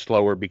age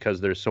slower because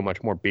there's so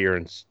much more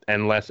beer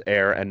and less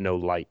air and no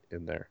light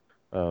in there.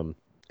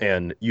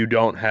 And you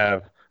don't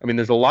have. I mean,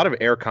 there's a lot of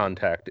air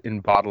contact in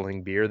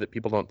bottling beer that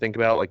people don't think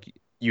about. Like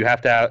you have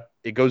to have,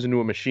 it goes into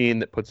a machine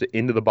that puts it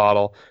into the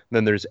bottle. And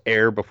then there's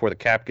air before the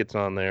cap gets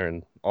on there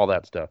and all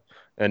that stuff.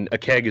 And a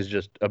keg is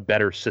just a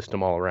better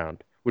system all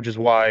around, which is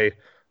why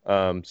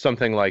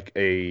something like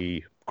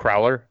a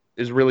crowler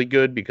is really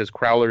good because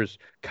crowlers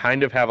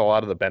kind of have a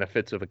lot of the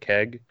benefits of a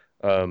keg,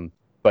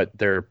 but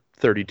they're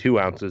 32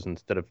 ounces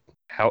instead of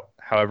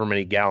however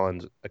many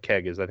gallons a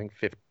keg is. I think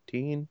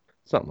 15,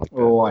 something like that.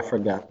 Oh, I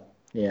forgot.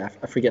 Yeah,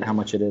 I forget how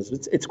much it is.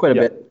 It's quite a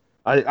Yeah. bit.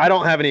 I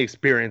don't have any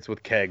experience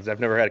with kegs. I've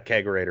never had a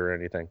kegerator or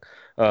anything.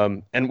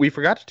 And we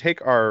forgot to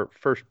take our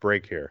first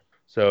break here.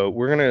 So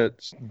we're going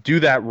to do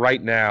that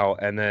right now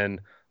and then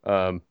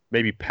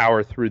maybe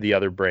power through the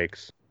other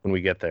breaks when we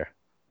get there.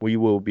 We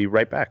will be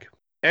right back.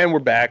 And we're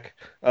back.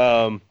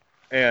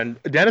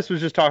 And Dennis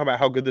was just talking about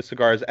how good the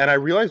cigar is. And I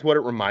realized what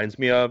it reminds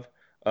me of.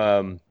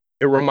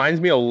 It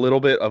reminds me a little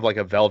bit of like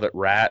a Velvet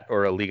Rat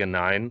or a Liga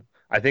 9.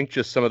 I think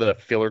just some of the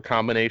filler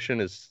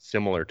combination is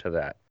similar to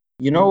that.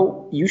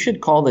 You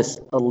should call this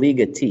a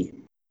Liga T.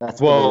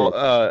 That's what Well,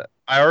 it is.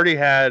 I already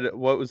had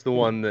what was the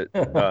one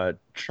that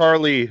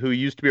Charlie, who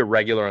used to be a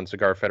regular on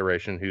Cigar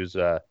Federation, who's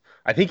I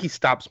think he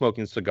stopped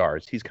smoking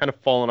cigars. He's kind of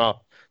fallen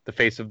off the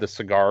face of the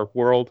cigar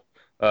world,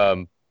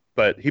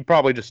 but he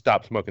probably just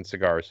stopped smoking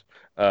cigars.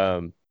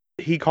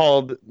 He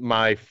called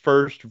my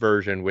first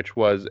version, which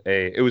was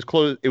it was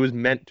close. It was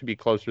meant to be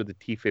closer to the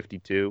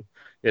T52.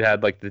 It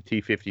had like the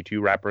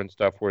T52 wrapper and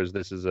stuff, whereas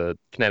this is a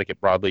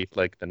Connecticut broadleaf,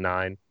 like the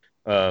 9.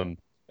 Um,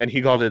 and he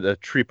called it a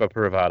Tripa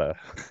Privada,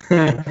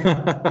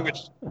 which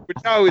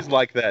I always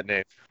like that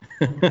name.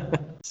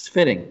 It's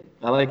fitting.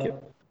 I like it.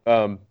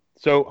 Um,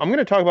 so I'm going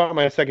to talk about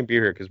my second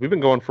beer here because we've been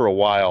going for a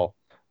while.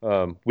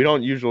 We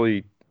don't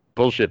usually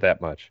bullshit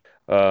that much.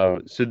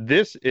 So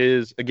this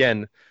is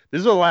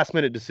a last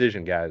minute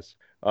decision, guys.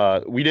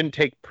 We didn't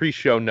take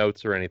pre-show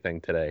notes or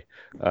anything today.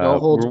 No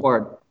holds We're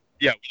barred.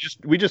 Yeah,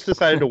 we just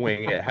decided to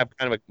wing it, have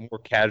kind of a more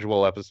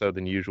casual episode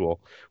than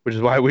usual, which is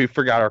why we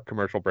forgot our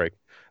commercial break.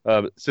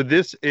 So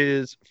this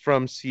is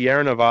from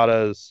Sierra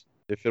Nevada's.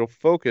 If it'll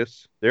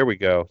focus, there we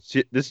go.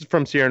 This is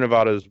from Sierra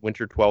Nevada's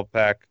Winter 12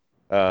 pack.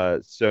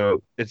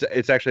 So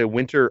it's actually a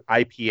Winter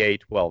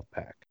IPA 12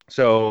 pack.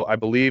 So I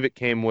believe it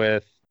came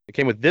with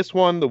this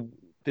one.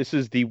 This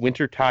is the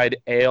Wintertide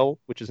Ale,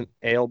 which is an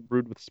ale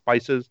brewed with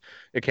spices.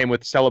 It came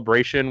with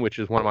Celebration, which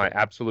is one of my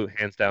absolute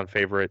hands down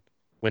favorite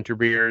winter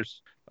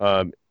beers.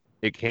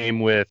 It came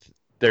with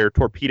their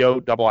Torpedo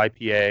Double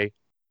IPA.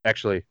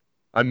 Actually,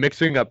 I'm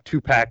mixing up two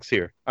packs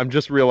here. I'm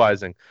just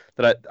realizing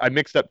that I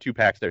mixed up two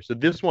packs there. So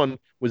this one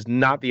was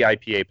not the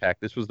IPA pack.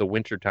 This was the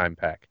Wintertime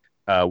pack,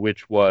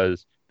 which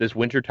was this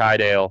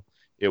Wintertide Ale.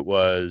 It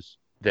was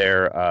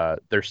their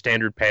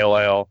standard pale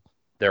ale,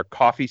 their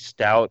coffee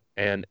stout,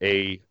 and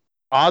a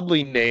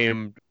oddly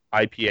named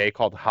IPA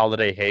called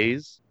Holiday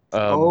Haze,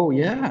 Oh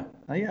yeah.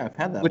 Oh yeah, I've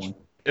had that which one.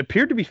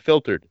 appeared to be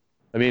filtered.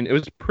 I mean, it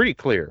was pretty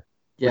clear,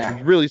 which was Yeah.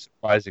 really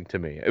surprising to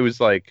me. It was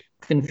like,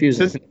 this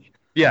Confusing. isn't,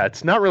 yeah,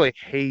 it's not really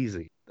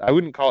hazy. I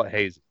wouldn't call it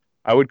hazy.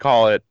 I would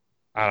call it,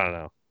 I don't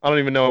know. I don't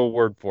even know a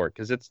word for it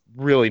because it's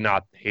really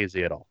not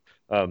hazy at all.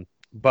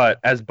 But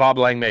as Bob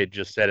Langmaid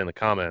just said in the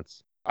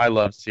comments, I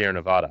love Sierra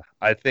Nevada.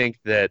 I think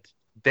that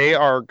they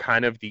are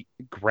kind of the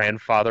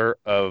grandfather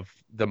of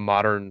the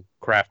modern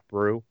craft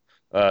brew.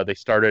 They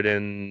started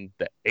in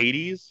the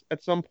 80s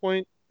at some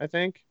point, I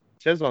think.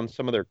 It says on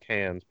some of their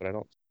cans, but I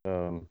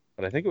don't.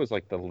 But I think it was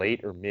like the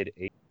late or mid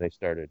 80s they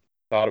started.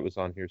 Thought it was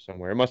on here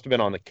somewhere. It must have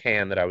been on the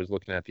can that I was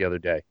looking at the other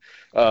day.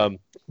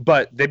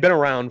 But they've been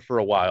around for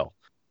a while,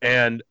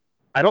 and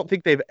I don't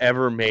think they've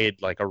ever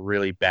made like a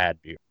really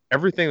bad beer.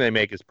 everything they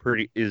make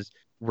is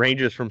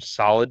ranges from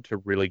solid to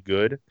really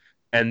good,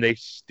 and they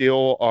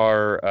still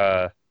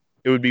are.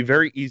 It would be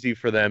very easy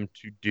for them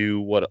to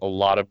do what a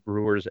lot of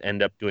brewers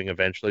end up doing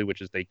eventually, which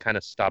is they kind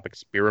of stop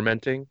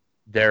experimenting.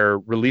 They're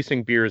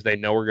releasing beers they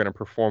know are going to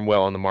perform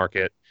well on the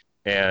market,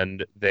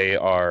 and they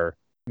are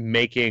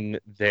making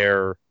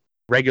their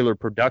regular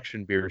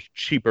production beers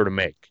cheaper to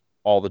make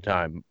all the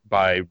time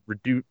by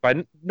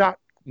not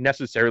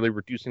necessarily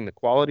reducing the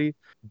quality,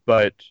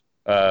 but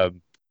uh,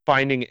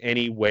 finding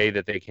any way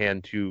that they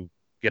can to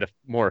get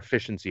more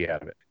efficiency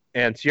out of it.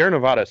 And Sierra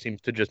Nevada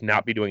seems to just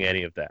not be doing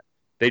any of that.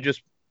 They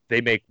just they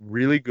make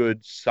really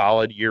good,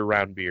 solid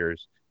year-round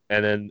beers,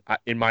 and then,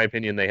 in my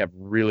opinion, they have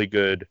really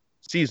good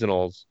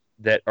seasonals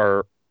that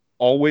are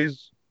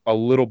always a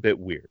little bit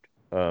weird.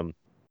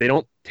 They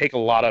don't take a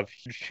lot of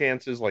huge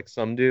chances like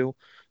some do,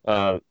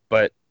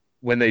 but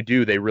when they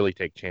do, they really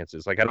take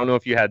chances. Like I don't know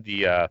if you had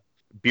the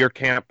beer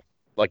camp,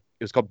 like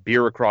it was called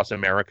Beer Across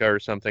America or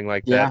something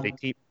like that.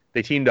 Yeah.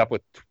 They teamed up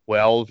with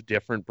 12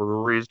 different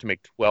breweries to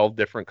make 12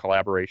 different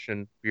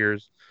collaboration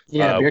beers.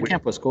 Yeah, beer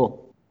camp was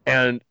cool.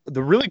 And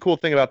the really cool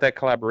thing about that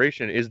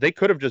collaboration is they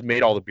could have just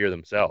made all the beer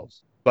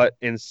themselves, but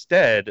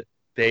instead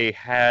they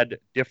had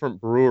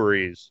different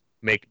breweries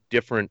make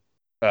different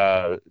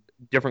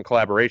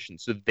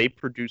collaborations. So they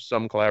produced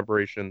some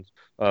collaborations.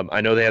 I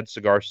know they had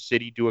Cigar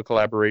City do a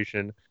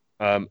collaboration.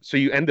 So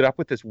you ended up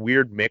with this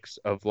weird mix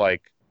of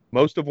like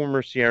most of them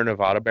were Sierra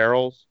Nevada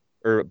barrels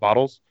or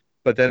bottles,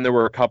 but then there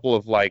were a couple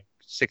of like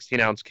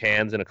 16-ounce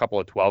cans and a couple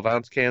of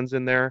 12-ounce cans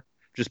in there,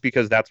 just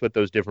because that's what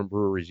those different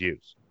breweries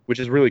use, which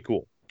is really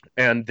cool.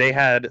 And they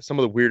had some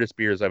of the weirdest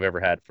beers I've ever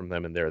had from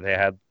them in there. They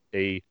had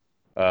a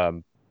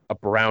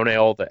brown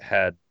ale that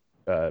had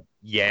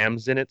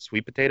yams in it,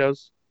 sweet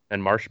potatoes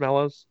and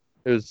marshmallows.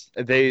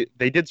 They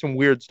did some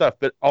weird stuff,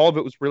 but all of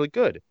it was really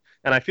good.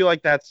 And I feel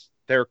like that's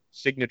their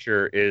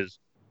signature is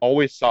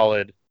always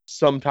solid,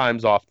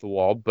 sometimes off the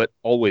wall, but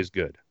always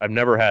good. I've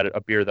never had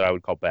a beer that I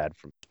would call bad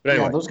from. But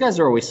anyway, Yeah, those guys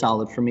are always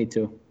solid for me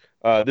too.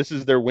 this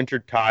is their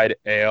Wintertide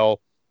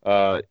Ale.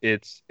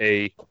 It's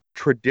a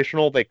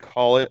traditional, they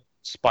call it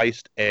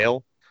spiced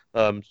ale.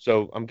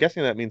 So I'm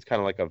guessing that means kind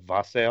of like a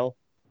wassail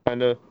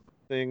kind of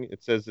thing.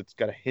 It says it's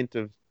got a hint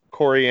of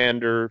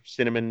coriander,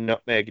 cinnamon,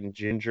 nutmeg, and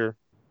ginger,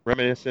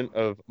 reminiscent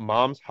of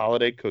Mom's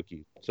holiday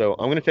cookies. So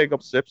I'm going to take a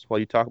couple sips while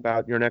you talk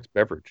about your next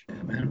beverage.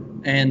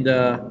 And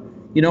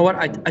you know what?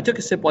 I took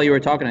a sip while you were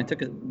talking. I took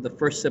the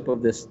first sip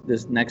of this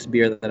next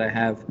beer that I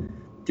have.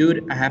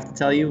 Dude, I have to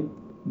tell you,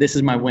 this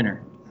is my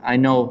winner. I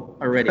know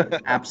already.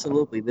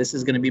 Absolutely. This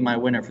is going to be my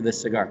winner for this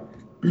cigar.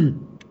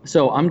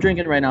 So I'm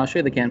drinking right now. I'll show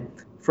you the can.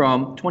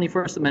 From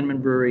 21st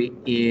Amendment Brewery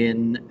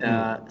in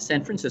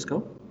San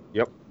Francisco.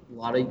 Yep. A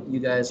lot of you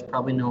guys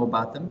probably know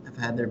about them. Have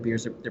had their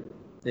beers.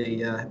 They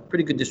have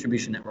pretty good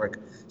distribution network.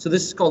 So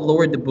this is called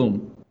Lower de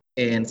Boom.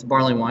 And it's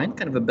barley wine,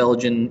 kind of a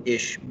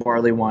Belgian-ish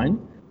barley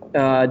wine.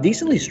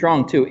 Decently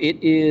strong, too.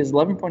 It is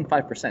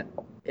 11.5%.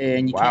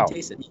 And you can't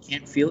taste it. You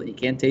can't feel it. You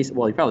can't taste it.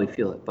 Well, you probably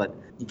feel it, but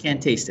you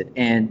can't taste it.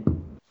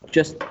 And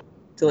just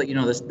to let you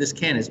know, this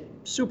can is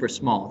super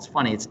small. It's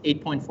funny. It's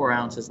 8.4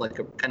 ounces, like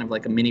kind of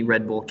like a mini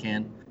Red Bull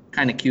can.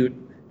 Kind of cute.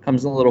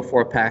 Comes in a little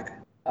 4-pack.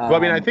 Well, I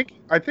mean, I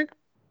think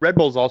Red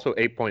Bull's also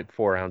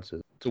 8.4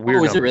 ounces. It's a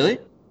weird. Oh, is it really?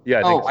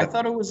 Yeah. I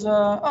thought it was.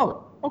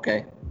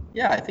 Okay.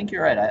 Yeah, I think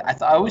you're right. I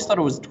always thought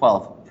it was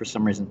 12 for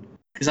some reason,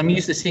 because I'm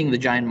used to seeing the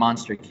giant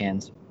monster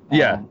cans.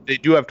 Yeah, they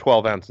do have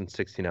 12-ounce and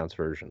 16-ounce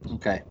versions.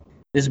 Okay.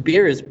 This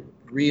beer is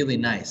really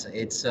nice.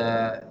 It's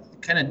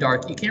kind of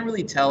dark. You can't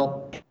really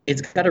tell.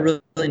 It's got a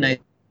really nice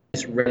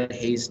red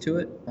haze to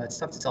it. It's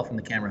tough to tell from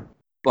the camera.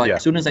 But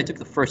as soon as I took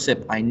the first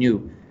sip, I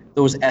knew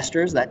those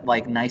esters, that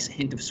like nice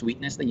hint of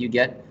sweetness that you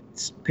get,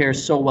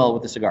 pairs so well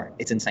with the cigar.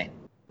 It's insane.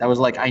 That was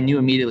like, I knew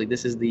immediately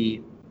this is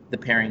the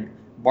pairing.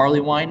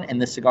 Barley wine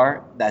and the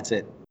cigar, that's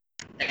it.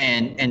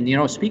 And you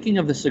know, speaking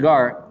of the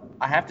cigar,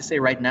 I have to say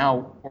right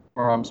now,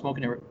 or I'm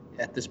smoking it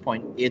at this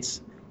point,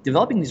 it's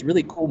developing these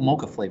really cool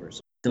mocha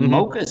flavors. The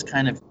mocha is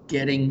kind of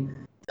getting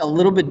a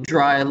little bit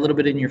dry, a little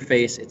bit in your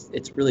face.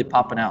 It's really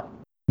popping out.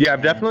 Yeah,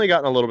 I've definitely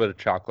gotten a little bit of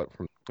chocolate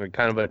from like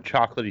kind of a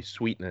chocolatey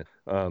sweetness.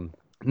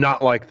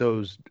 Not like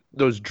those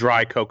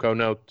dry cocoa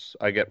notes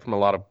I get from a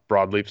lot of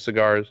broadleaf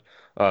cigars.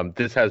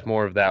 This has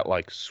more of that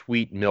like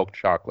sweet milk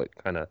chocolate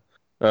kind of.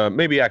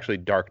 Maybe actually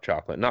dark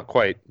chocolate, not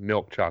quite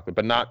milk chocolate,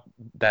 but not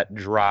that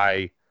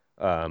dry,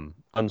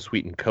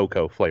 unsweetened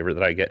cocoa flavor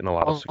that I get in a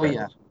lot of cigars. Oh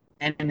yeah,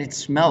 and it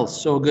smells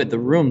so good. The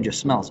room just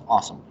smells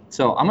awesome.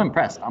 So I'm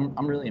impressed.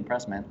 I'm really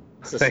impressed, man.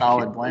 It's a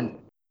solid blend.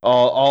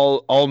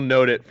 I'll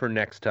note it for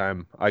next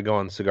time I go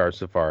on Cigar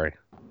Safari.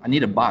 I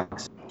need a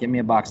box. Give me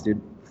a box,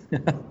 dude.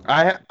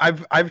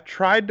 I've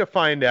tried to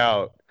find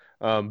out,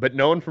 but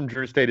no one from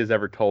Drew State has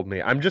ever told me.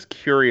 I'm just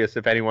curious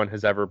if anyone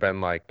has ever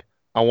been like,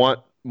 I want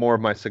more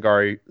of my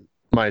Safari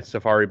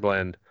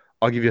blend.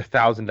 I'll give you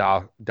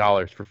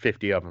 $1,000 for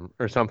 50 of them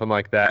or something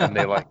like that. And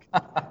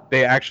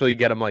they actually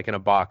get them like in a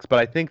box. But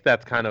I think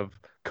that's kind of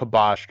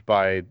kiboshed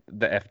by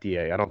the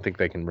FDA. I don't think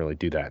they can really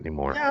do that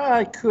anymore.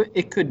 Yeah,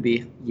 it could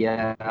be.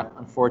 Yeah,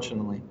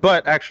 unfortunately.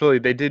 But actually,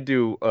 they did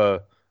do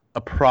a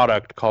a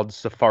product called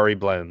Safari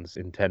Blends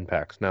in 10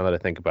 packs. Now that I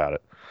think about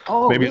it,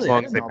 Oh, maybe as really? I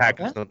long as didn't they know about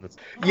package that.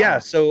 them. Yeah. Oh,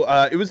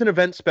 So it was an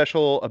event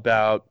special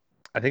about.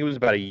 I think it was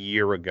about a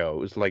year ago. It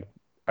was like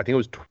I think it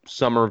was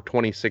summer of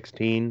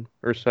 2016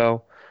 or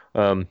so.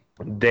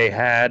 They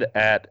had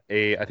at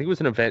a I think it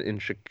was an event in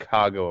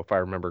Chicago, if I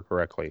remember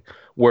correctly,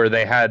 where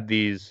they had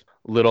these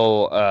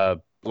little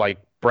like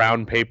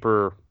brown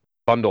paper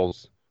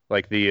bundles,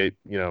 like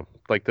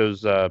like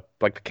those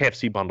like the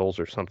KFC bundles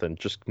or something,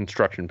 just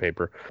construction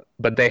paper.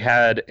 But they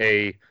had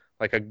a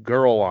like a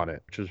girl on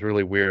it, which was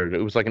really weird.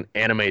 It was like an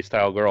anime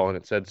style girl, and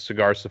it said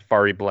Cigar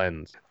Safari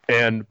Blends.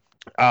 And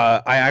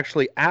I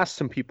actually asked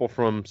some people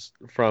from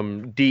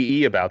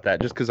DE about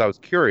that just because I was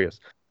curious,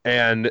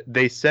 and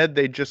they said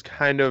they just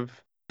kind of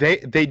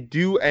they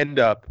do end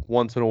up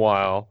once in a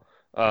while.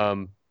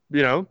 Um,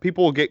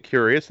 people will get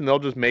curious and they'll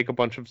just make a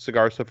bunch of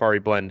Cigar Safari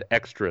Blend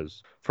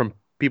extras from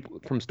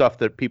stuff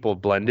that people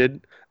have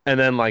blended, and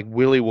then like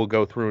Willie will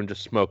go through and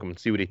just smoke them and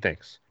see what he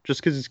thinks, just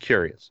because he's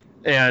curious.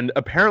 And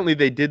apparently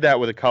they did that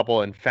with a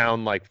couple and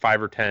found like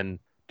 5 or 10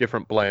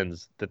 different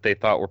blends that they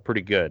thought were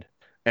pretty good,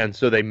 and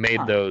so they made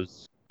huh.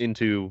 those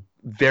into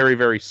very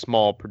very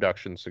small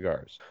production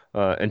cigars.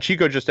 And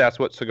Chico just asked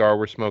what cigar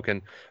we're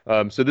smoking.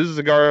 So this is a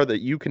cigar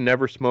that you can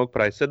never smoke,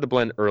 but I said the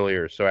blend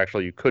earlier, so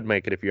actually you could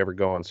make it if you ever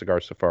go on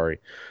Cigar Safari.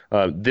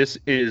 This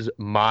is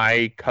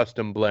my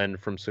custom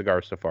blend from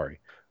Cigar Safari.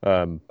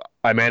 Um,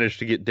 I managed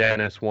to get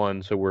Dennis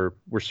one, so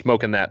we're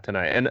smoking that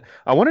tonight. And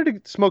I wanted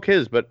to smoke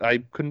his, but I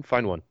couldn't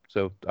find one,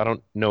 so I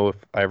don't know if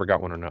I ever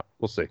got one or not.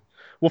 We'll see.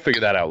 We'll figure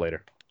that out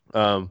later.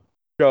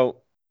 So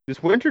this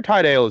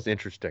Wintertide Ale is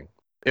interesting.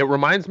 It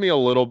reminds me a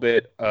little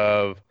bit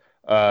of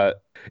uh,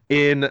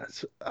 in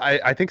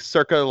I think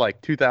circa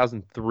like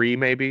 2003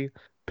 maybe.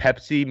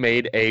 Pepsi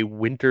made a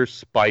winter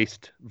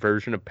spiced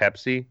version of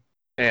Pepsi,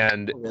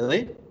 and Oh,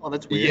 really? Oh,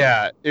 that's weird.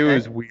 yeah, it Okay.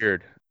 was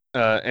weird.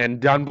 And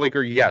Don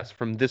Blaker, yes,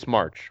 from this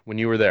March when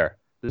you were there.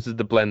 This is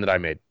the blend that I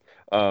made.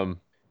 Um,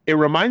 it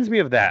reminds me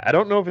of that. I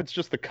don't know if it's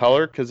just the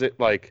color because it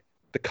like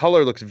the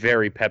color looks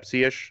very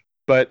Pepsi-ish,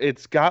 but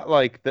it's got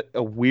like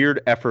a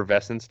weird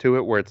effervescence to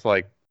it where it's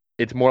like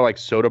it's more like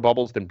soda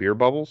bubbles than beer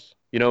bubbles.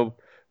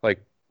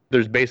 Like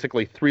there's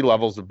basically three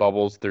levels of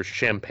bubbles. There's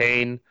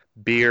champagne,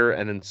 beer,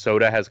 and then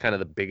soda has kind of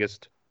the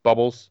biggest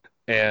bubbles.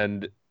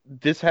 And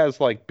this has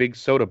like big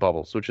soda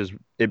bubbles, which is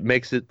it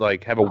makes it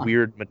like have a Huh.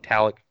 weird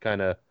metallic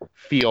kind of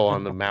feel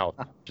on the mouth,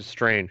 which is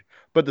strange.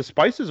 But the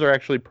spices are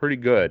actually pretty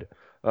good.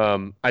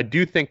 I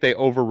do think they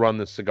overrun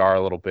the cigar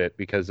a little bit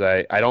because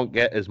I don't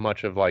get as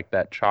much of like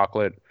that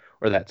chocolate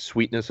or that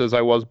sweetness as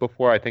I was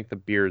before. I think the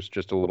beer is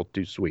just a little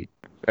too sweet.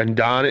 And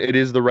Don, it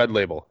is the red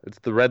label. It's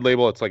the red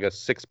label. It's like a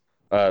six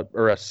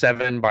or a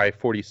 7 by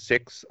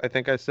 46. I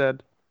think I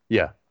said.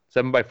 Yeah,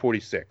 7 by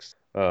 46.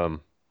 So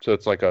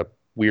it's like a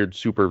weird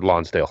super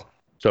Lonsdale.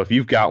 So if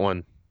you've got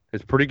one,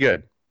 it's pretty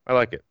good. I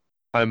like it.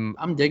 I'm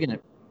I'm digging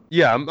it.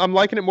 Yeah, I'm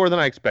liking it more than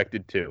I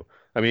expected to.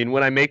 I mean,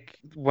 when I make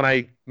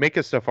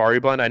a Safari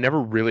blend, I never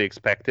really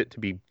expect it to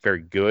be very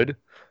good.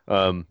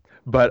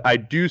 But I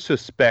do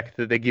suspect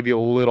that they give you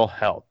a little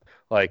help.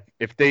 Like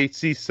if they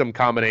see some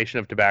combination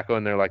of tobacco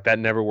and they're like that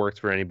never works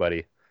for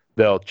anybody,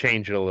 they'll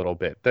change it a little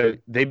bit.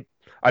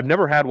 I've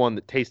never had one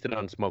that tasted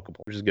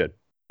unsmokable, which is good.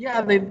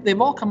 Yeah,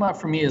 they've all come out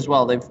for me as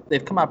well.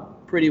 They've come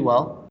out pretty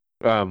well.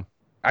 Um,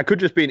 I could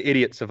just be an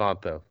idiot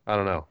savant though. I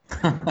don't know.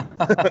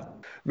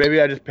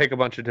 Maybe I just pick a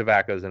bunch of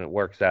tobaccos and it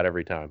works out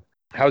every time.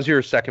 How's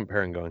your second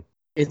pairing going?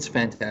 It's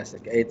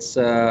fantastic. It's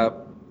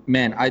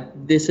man, I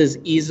this is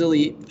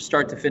easily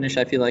start to finish.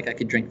 I feel like I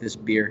could drink this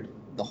beer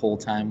the whole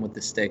time with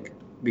the stick.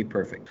 Be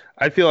perfect.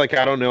 I feel like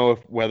I don't know if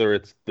whether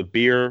it's the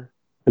beer,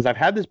 because I've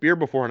had this beer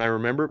before and I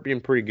remember it being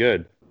pretty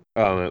good,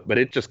 but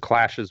it just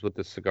clashes with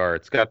the cigar.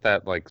 It's got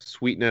that like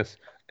sweetness,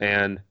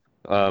 and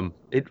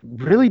it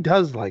really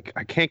does like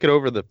I can't get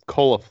over the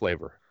cola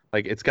flavor.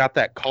 Like it's got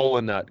that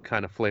cola nut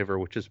kind of flavor,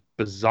 which is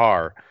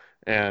bizarre,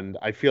 and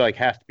I feel like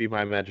has to be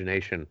my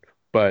imagination,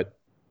 but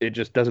it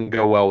just doesn't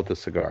go well with the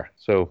cigar.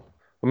 So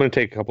I'm gonna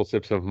take a couple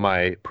sips of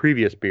my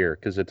previous beer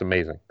because it's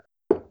amazing.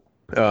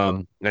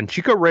 And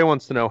Chico Ray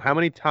wants to know how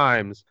many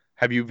times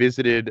have you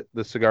visited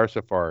the Cigar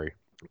Safari?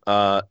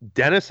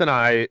 Dennis and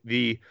I,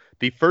 the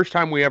first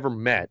time we ever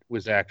met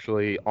was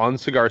actually on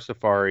Cigar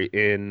Safari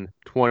in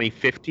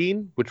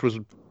 2015, which was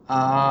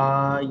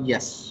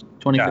Yes,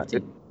 yeah,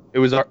 2015. it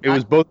was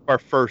Not both of our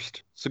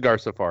first Cigar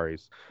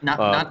Safaris.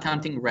 not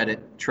counting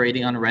Reddit,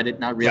 trading on Reddit,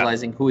 not Yeah,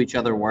 realizing who each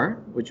other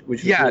were, which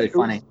was yeah, really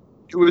funny.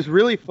 it was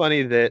really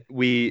funny that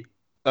we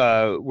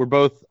were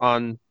both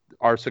on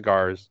our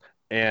cigars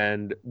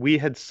and we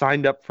had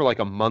signed up for like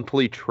a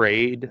monthly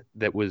trade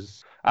that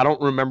was I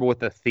don't remember what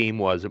the theme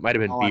was. It might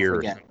have been Oh, I beer or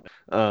forget.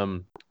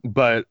 something.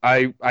 But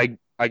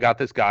I got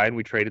this guy and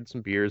we traded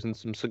some beers and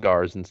some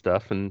cigars and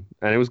stuff and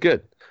it was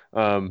good.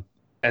 Um,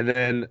 and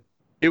then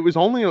it was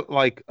only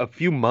like a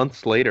few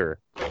months later,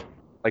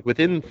 like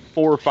within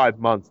 4 or 5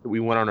 months, that we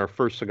went on our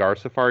first cigar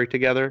safari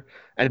together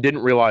and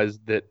didn't realize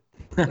that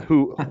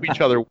who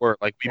each other were.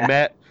 Like we Yeah.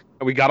 met.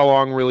 we got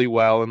along really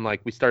well, and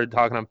like we started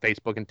talking on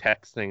Facebook and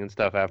texting and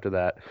stuff after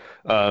that.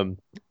 And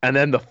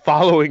then the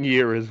following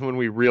year is when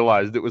we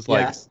realized it was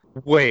like, Yes.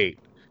 wait,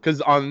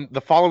 because on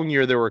the following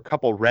year there were a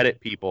couple Reddit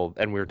people,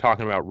 and we were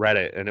talking about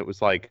Reddit, and it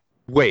was like,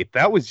 wait,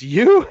 that was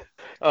you?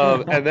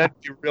 And then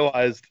we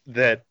realized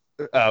that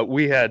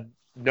we had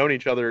known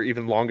each other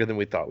even longer than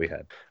we thought we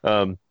had.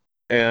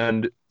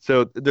 And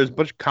so there's a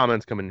bunch of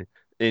comments coming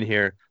in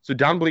here. So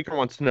Don Bleeker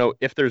wants to know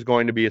if there's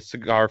going to be a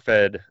cigar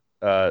fed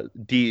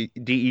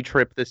DE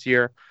trip this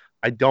year.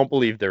 I don't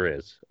believe there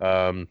is.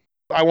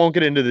 I won't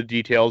get into the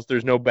details.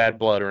 There's no bad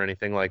blood or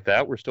anything like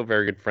that. We're still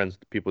very good friends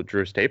with the people at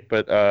Drew Estate,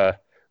 but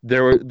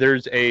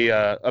there's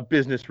a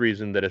business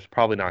reason that it's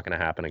probably not going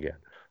to happen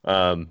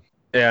again.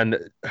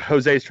 And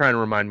Jose's trying to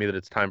remind me that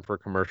it's time for a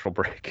commercial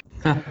break.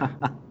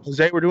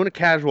 Jose, we're doing a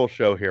casual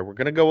show here. We're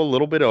going to go a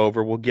little bit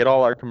over. We'll get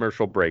all our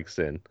commercial breaks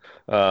in.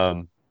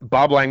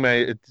 Bob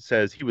Langmay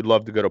says he would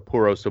love to go to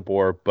Puro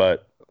Sabor,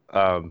 but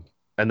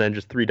and then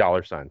just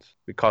 $3 signs.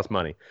 It costs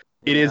money.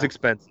 It is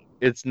expensive.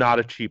 It's not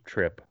a cheap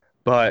trip,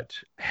 but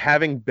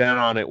having been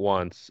on it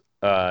once,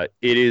 it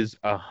is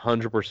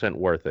 100%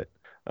 worth it.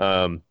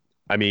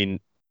 I mean,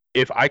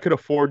 if I could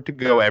afford to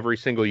go every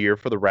single year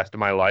for the rest of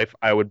my life,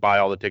 I would buy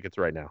all the tickets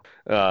right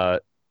now.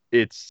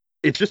 It's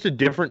just a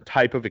different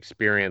type of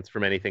experience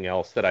from anything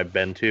else that I've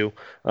been to.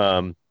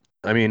 I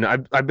mean,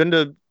 I've been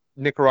to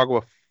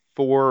Nicaragua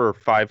 4 or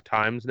 5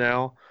 times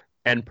now,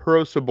 and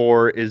Puro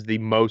Sabor is the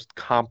most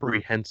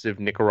comprehensive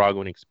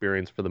Nicaraguan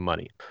experience for the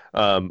money.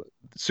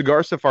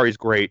 Cigar Safari is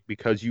great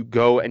because you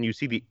go and you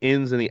see the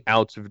ins and the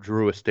outs of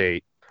Drew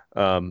Estate,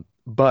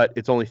 but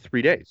it's only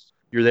 3 days.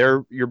 You're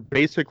there. You're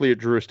basically at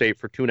Drew Estate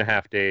for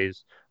 2.5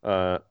 days.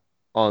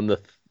 On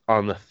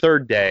the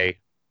third day,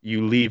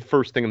 you leave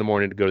first thing in the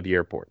morning to go to the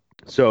airport.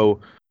 So,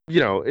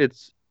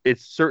 it's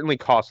certainly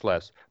cost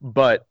less,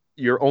 but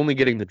you're only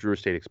getting the Drew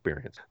Estate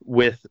experience.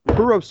 With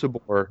Puro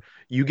Sabor,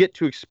 you get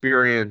to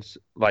experience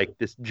like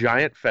this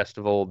giant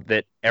festival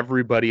that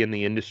everybody in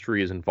the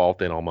industry is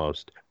involved in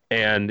almost,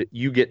 and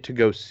you get to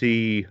go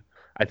see.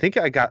 I think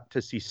I got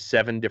to see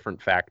 7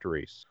 different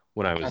factories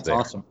when I was there.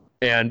 That's awesome.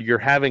 And you're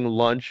having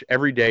lunch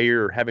every day.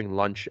 You're having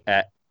lunch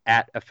at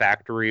a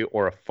factory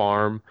or a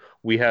farm.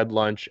 We had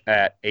lunch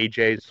at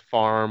AJ's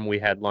farm. We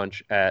had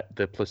lunch at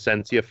the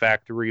Placencia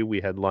factory. We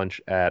had lunch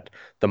at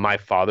the My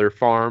Father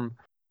farm,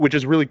 which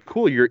is really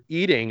cool. You're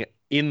eating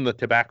in the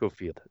tobacco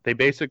field. They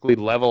basically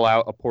level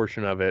out a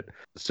portion of it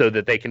so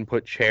that they can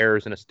put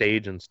chairs and a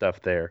stage and stuff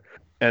there.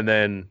 And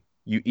then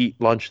you eat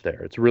lunch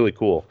there. It's really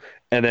cool.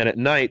 And then at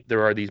night,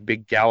 there are these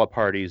big gala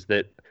parties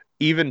that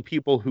even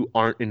people who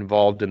aren't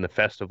involved in the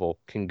festival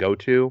can go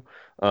to.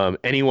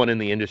 Anyone in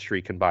the industry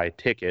can buy a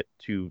ticket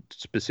to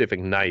specific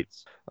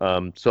nights.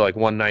 So like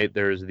one night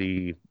there's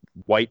the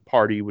white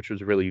party, which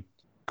was really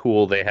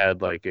cool. They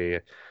had like a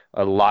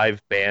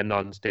live band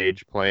on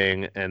stage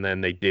playing, and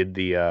then they did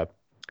it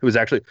was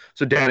actually,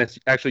 so Dan, it's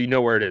actually, you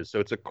know where it is.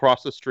 So it's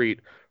across the street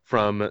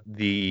from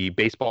the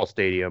baseball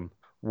stadium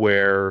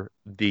where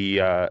the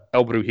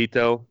El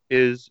Brujito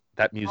is,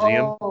 that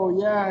museum. Oh,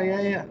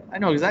 yeah. I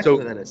know exactly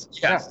where that is.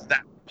 Yes,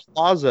 that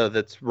plaza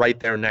that's right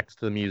there next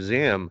to the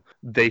museum,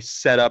 they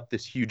set up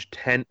this huge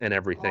tent and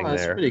everything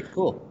that's there. pretty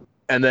cool.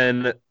 And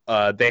then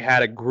they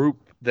had a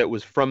group that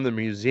was from the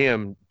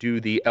museum do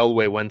the El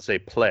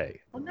Huehuense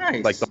play. Oh,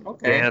 nice. Like the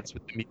dance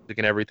with the music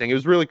and everything. It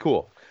was really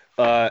cool.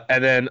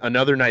 And then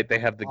another night they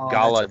have the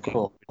gala,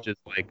 cool. which is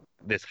like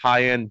this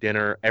high-end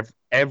dinner.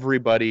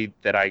 Everybody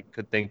that I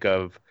could think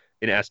of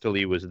in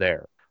Esteli was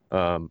there.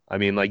 I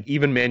mean, like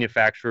even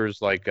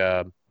manufacturers like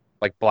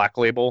Black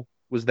Label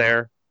was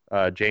there.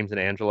 James and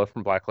Angela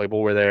from Black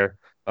Label were there.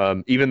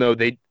 Even though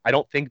I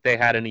don't think they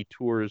had any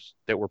tours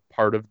that were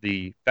part of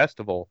the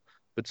festival,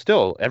 but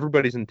still,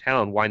 everybody's in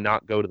town. Why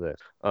not go to this?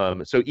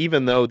 So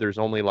even though there's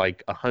only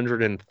like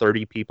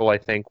 130 people, I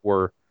think,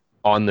 were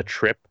on the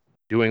trip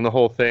doing the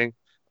whole thing,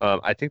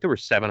 I think there were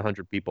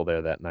 700 people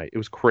there that night. It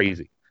was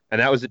crazy.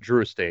 And that was at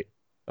Drew Estate,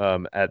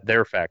 at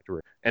their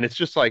factory. And it's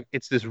just like,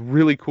 it's this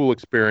really cool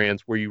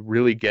experience where you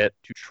really get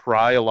to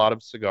try a lot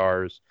of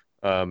cigars,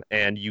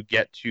 and you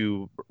get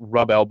to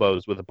rub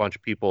elbows with a bunch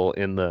of people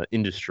in the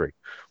industry,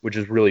 which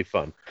is really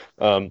fun.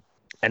 And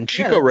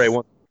Chico Ray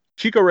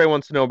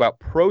wants to know about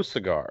Pro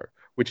Cigar,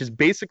 which is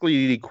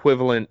basically the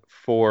equivalent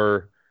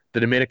for the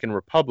Dominican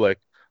Republic.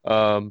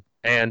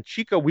 And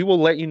Chico, we will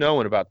let you know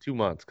in about 2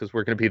 months because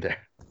we're going to be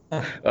there.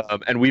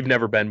 And we've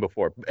never been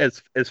before.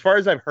 As far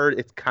as I've heard,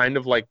 it's kind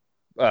of like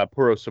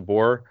Puro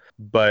Sabor,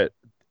 but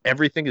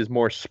everything is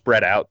more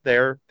spread out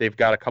there. They've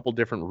got a couple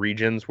different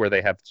regions where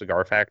they have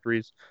cigar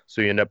factories,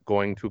 so you end up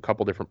going to a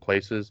couple different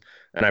places.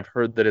 And I've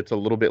heard that it's a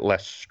little bit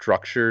less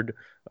structured.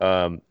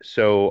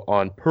 So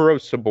on Puro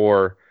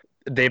Sabor,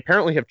 they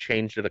apparently have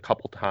changed it a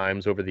couple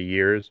times over the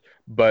years,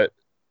 but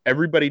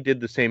everybody did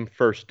the same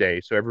first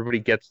day. So everybody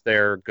gets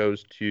there,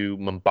 goes to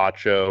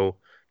Mombacho,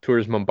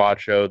 tours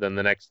Mombacho. Then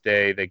the next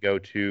day they go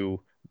to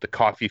the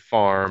coffee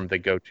farm, they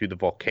go to the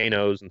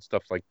volcanoes and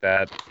stuff like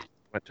that.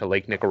 Went to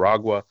Lake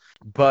Nicaragua.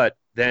 But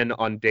then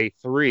on day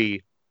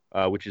 3,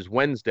 which is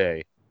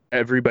Wednesday,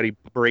 everybody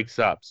breaks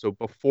up. So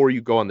before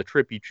you go on the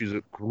trip, you choose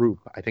a group.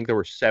 I think there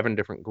were 7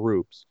 different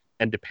groups,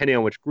 and depending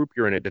on which group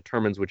you're in, it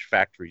determines which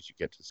factories you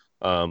get to see.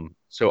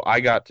 So I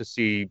got to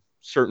see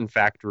certain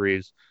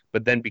factories,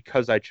 but then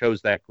because I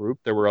chose that group,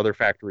 there were other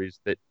factories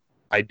that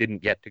I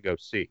didn't get to go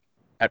see.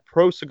 At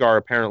Pro Cigar,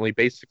 apparently,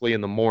 basically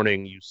in the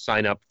morning, you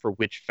sign up for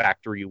which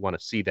factory you want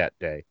to see that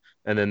day,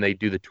 and then they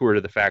do the tour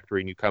to the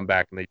factory, and you come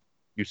back and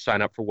you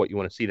sign up for what you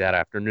want to see that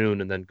afternoon,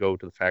 and then go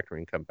to the factory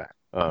and come back.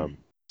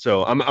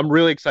 So I'm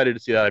really excited to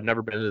see that. I've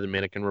never been to the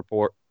Dominican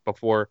Report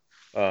before,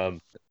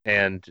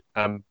 and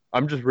I'm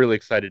just really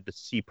excited to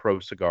see Pro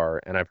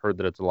Cigar, and I've heard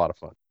that it's a lot of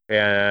fun.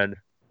 And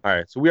all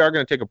right, so we are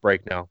going to take a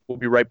break now. We'll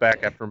be right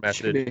back after a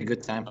message. Should be a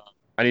good time.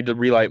 I need to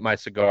relight my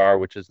cigar,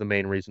 which is the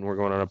main reason we're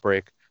going on a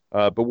break.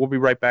 But we'll be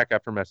right back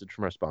after a message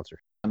from our sponsor.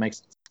 That makes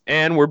sense.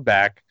 And we're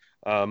back,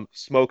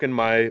 smoking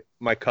my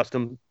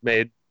custom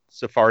made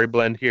Safari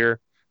blend here,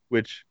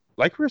 which,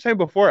 like we were saying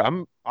before,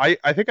 I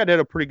think I did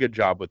a pretty good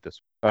job with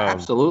this.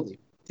 Absolutely,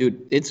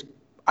 dude.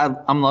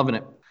 I'm loving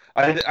it.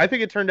 I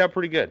think it turned out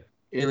pretty good.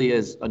 It really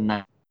is a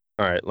nice.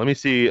 All right, let me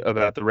see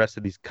about the rest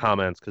of these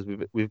comments because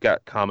we've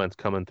got comments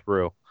coming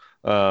through.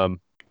 Wow,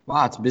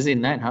 it's a busy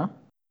night, huh?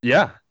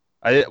 Yeah.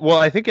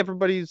 I think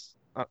everybody's,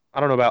 I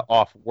don't know about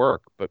off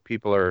work, but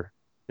people are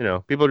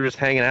just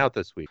hanging out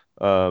this week.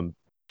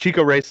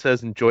 Chico Ray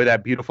says, enjoy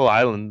that beautiful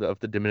island of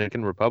the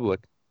Dominican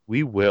Republic.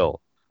 We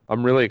will.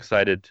 I'm really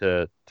excited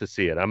to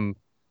see it. I'm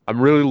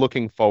really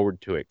looking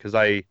forward to it because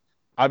I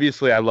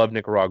love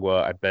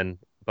Nicaragua. I've been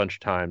a bunch of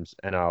times,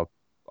 and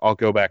I'll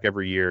go back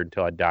every year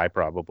until I die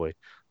probably,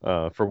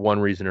 for one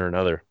reason or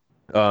another.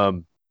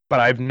 But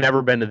I've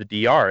never been to the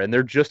DR, and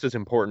they're just as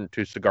important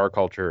to cigar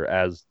culture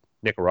as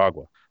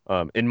Nicaragua.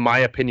 In my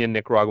opinion,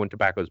 Nicaraguan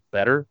tobacco is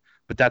better,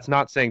 but that's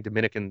not saying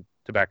Dominican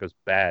tobacco is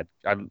bad.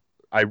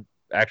 I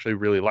actually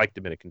really like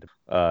Dominican.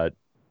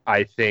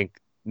 I think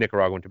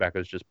Nicaraguan tobacco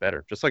is just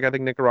better. Just like I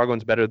think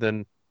Nicaraguan's better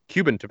than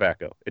Cuban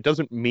tobacco. It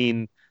doesn't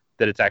mean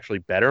that it's actually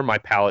better. My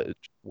palate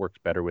works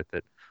better with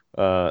it.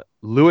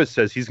 Lewis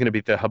says he's going to be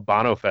at the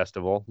Habano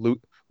Festival.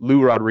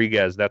 Lou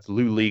Rodriguez, that's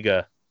Lou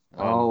Liga.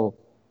 All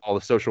the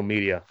social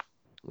media.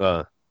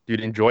 Dude,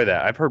 enjoy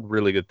that. I've heard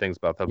really good things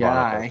about the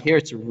Habano Festival. I hear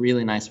it's a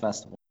really nice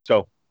festival.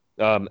 So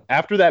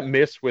after that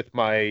miss with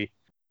my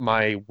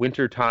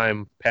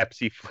wintertime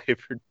Pepsi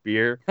flavored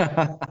beer,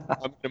 I'm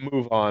going to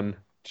move on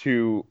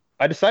to.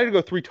 I decided to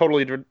go 3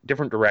 totally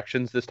different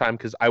directions this time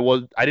because I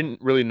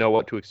didn't really know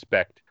what to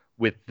expect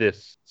with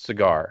this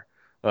cigar.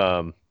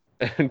 And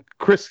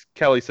Chris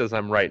Kelly says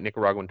I'm right.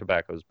 Nicaraguan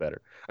tobacco is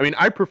better. I mean,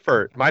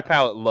 my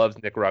palate loves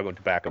Nicaraguan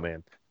tobacco,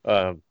 man.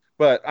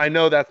 But I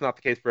know that's not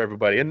the case for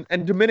everybody.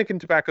 And Dominican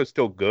tobacco is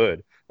still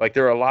good. Like,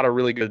 there are a lot of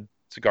really good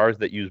cigars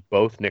that use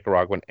both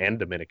Nicaraguan and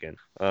Dominican.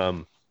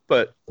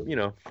 But,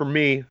 for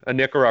me, a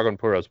Nicaraguan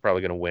Puro is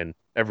probably going to win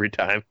every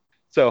time.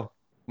 So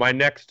my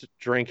next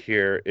drink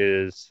here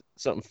is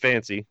something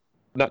fancy.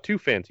 Not too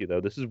fancy,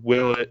 though. This is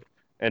Willet,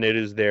 and it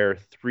is their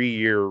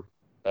 3-year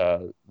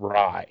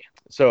rye.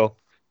 So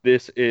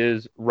this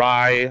is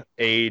rye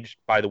aged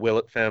by the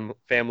Willet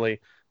family.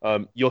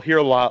 You'll hear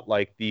a lot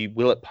like the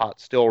Willet Pot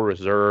Still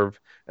Reserve,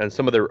 and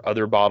some of their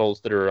other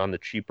bottles that are on the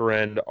cheaper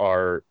end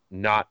are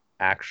not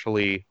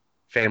actually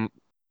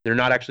they're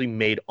not actually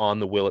made on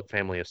the Willet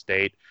family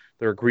estate.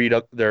 They're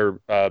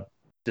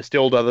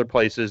distilled other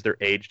places, they're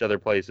aged other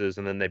places,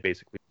 and then they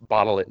basically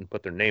bottle it and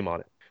put their name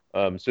on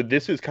it. So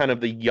this is kind of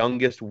the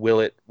youngest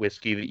Willet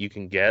whiskey that you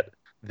can get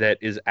that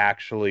is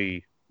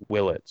actually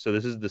Willet. So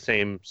this is the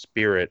same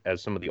spirit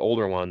as some of the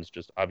older ones,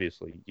 just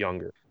obviously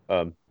younger.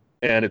 And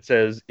it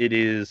says it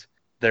is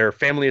their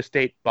family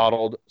estate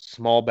bottled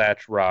small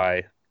batch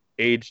rye,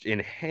 aged in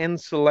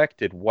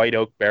hand-selected white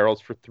oak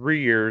barrels for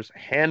 3 years,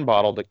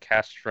 hand-bottled at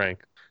cask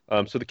strength.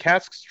 So the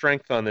cask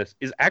strength on this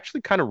is actually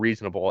kind of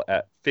reasonable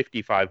at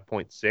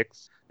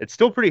 55.6. It's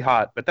still pretty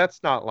hot, but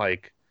that's not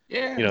like,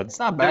 it's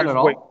not bad at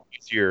all.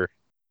 Easier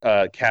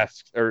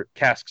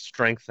cask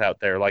strengths out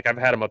there. Like, I've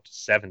had them up to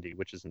 70,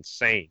 which is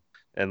insane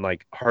and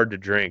like hard to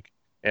drink.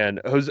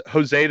 And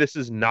Jose, this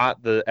is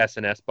not the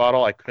SNS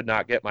bottle. I could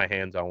not get my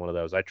hands on one of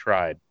those. I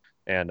tried,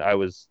 and I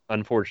was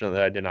unfortunate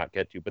that I did not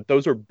get to. But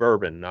those are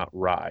bourbon, not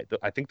rye.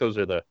 I think those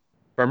are if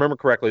I remember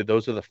correctly,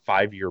 those are the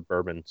 5-year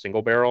bourbon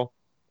single barrel,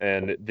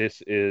 and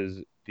this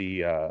is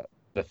the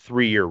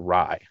 3-year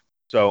rye.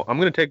 So I'm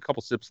going to take a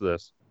couple sips of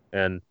this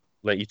and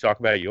let you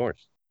talk about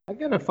yours. I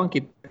got a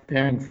funky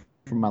pairing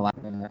from my life,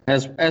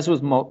 as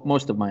was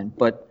most of mine.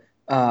 But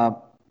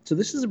so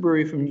this is a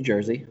brewery from New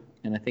Jersey,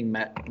 and I think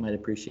Matt might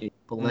appreciate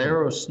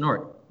Bolero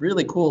Snort.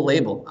 Really cool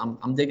label.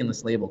 I'm digging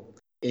this label.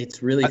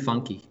 It's really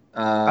funky.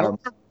 I don't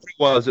remember what it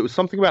was. It was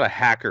something about a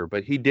hacker,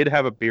 but he did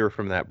have a beer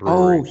from that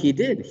brewery. Oh, he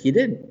did.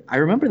 I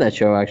remember that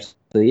show,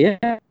 actually.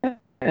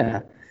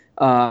 Yeah.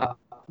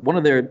 One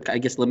of their, I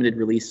guess, limited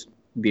release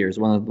beers,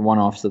 one of the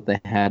one-offs that they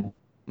had.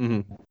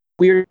 Mm-hmm.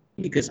 Weird,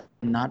 because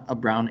I'm not a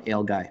brown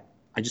ale guy.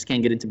 I just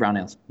can't get into brown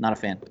ales. Not a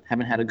fan.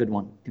 Haven't had a good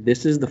one.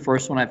 This is the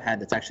first one I've had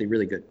that's actually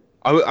really good.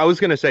 I was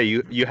going to say,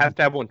 you have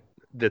to have one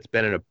that's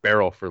been in a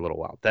barrel for a little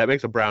while. That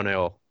makes a brown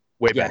ale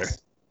way better.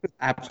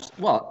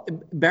 Well,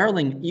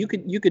 barreling, you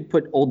could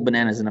put old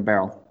bananas in a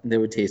barrel and they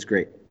would taste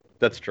great.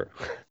 That's true.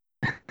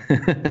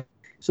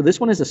 So this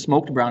one is a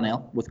smoked brown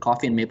ale with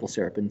coffee and maple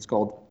syrup, and it's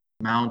called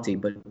Mounty,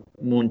 but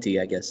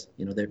Moonty, I guess.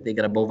 You know, they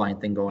got a bovine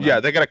thing going on. Yeah,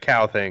 they got a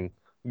cow thing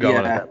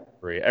going Yeah.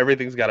 on.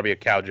 Everything's got to be a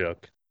cow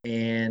joke.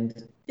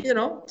 And, you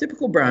know,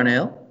 typical brown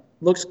ale.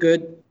 Looks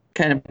good.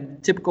 Kind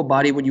of typical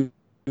body, what you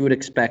would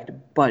expect.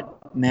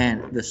 But,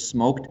 man, the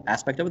smoked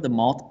aspect of it, the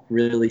malt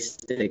really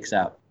sticks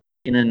out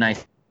in a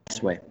nice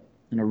way,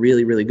 in a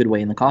really, really good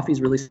way. And the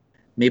coffee's really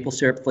maple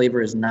syrup flavor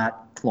is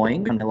not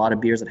cloying. And a lot of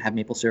beers that have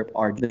maple syrup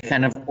they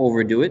kind of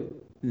overdo it.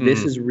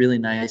 This is really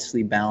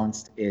nicely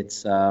balanced.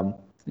 It's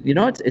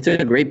it's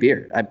a great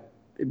beer.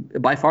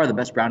 By far the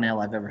best brown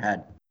ale I've ever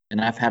had, and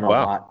I've had a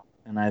lot,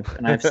 and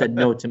I've said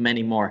no to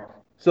many more.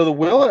 So the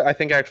Will, I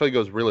think, actually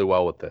goes really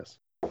well with this.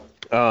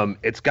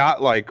 It's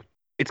got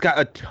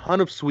a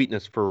ton of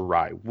sweetness for a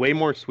rye, way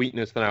more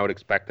sweetness than I would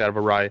expect out of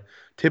a rye.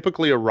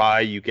 Typically, a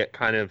rye you get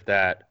kind of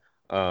that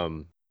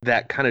kind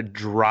of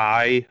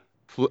dry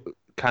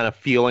kind of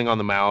feeling on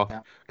the mouth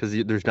because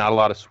there's not a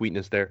lot of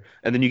sweetness there,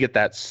 and then you get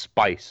that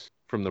spice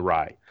from the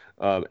rye.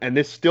 And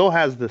this still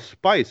has the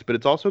spice, but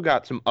it's also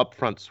got some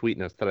upfront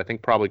sweetness that I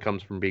think probably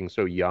comes from being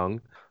so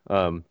young.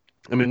 I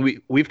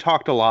mean, we've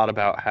talked a lot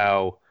about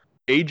how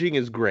aging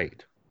is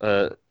great.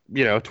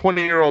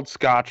 20-year-old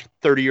Scotch,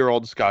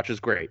 30-year-old Scotch is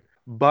great,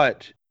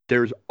 but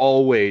there's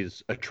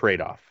always a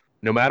trade-off.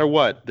 No matter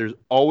what, there's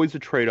always a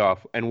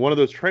trade-off, and one of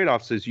those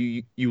trade-offs is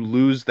you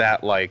lose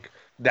that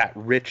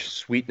rich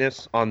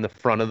sweetness on the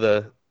front of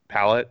the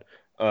palate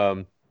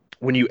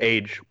when you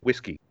age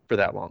whiskey for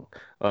that long.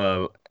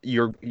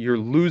 You're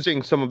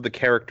losing some of the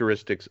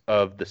characteristics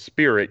of the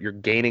spirit. You're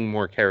gaining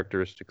more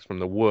characteristics from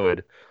the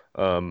wood.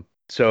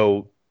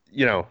 So,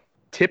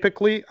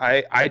 typically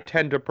I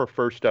tend to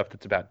prefer stuff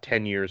that's about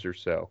 10 years or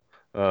so.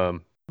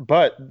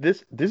 But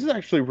this is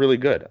actually really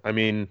good. I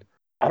mean,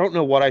 I don't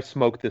know what I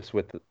smoked this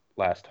with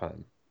last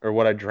time or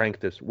what I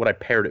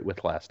paired it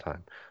with last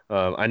time.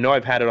 I know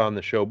I've had it on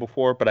the show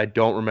before, but I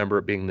don't remember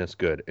it being this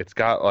good. It's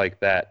got like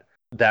that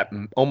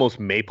almost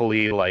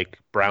mapley, like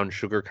brown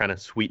sugar kind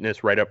of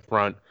sweetness right up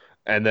front.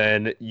 And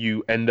then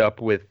you end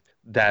up with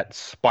that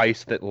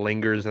spice that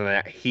lingers and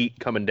that heat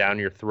coming down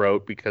your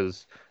throat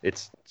because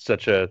it's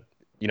such a,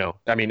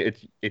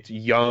 it's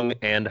young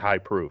and high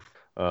proof,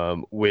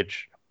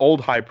 which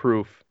old high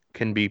proof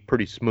can be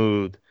pretty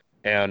smooth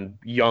and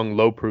young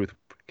low proof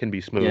can be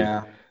smooth.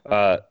 Yeah.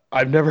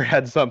 I've never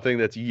had something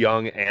that's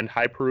young and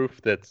high proof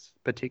that's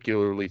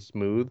particularly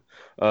smooth.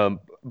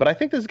 But I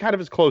think this is kind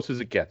of as close as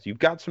it gets. You've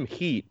got some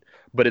heat,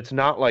 but it's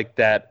not like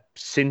that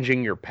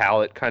singeing your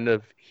palate kind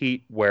of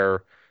heat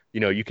where,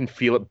 you can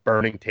feel it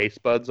burning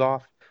taste buds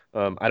off.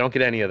 I don't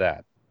get any of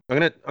that. I'm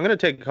gonna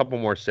take a couple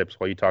more sips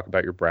while you talk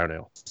about your brown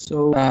ale.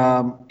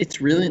 So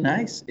it's really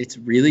nice. It's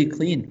really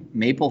clean.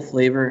 Maple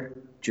flavor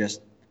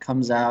just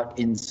comes out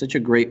in such a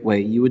great way.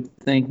 You would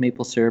think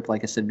maple syrup,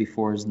 like I said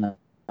before, is not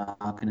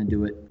going to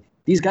do it.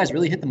 These guys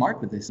really hit the mark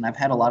with this, and I've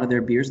had a lot of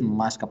their beers in the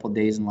last couple of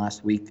days and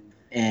last week.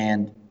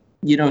 And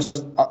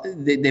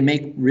they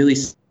make really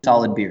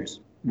solid beers,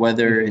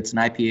 whether it's an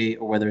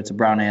IPA or whether it's a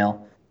brown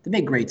ale. They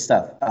make great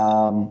stuff.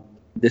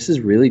 This is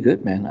really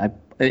good, man.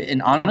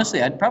 And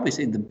honestly, I'd probably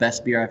say the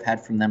best beer I've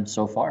had from them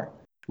so far.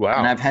 Wow.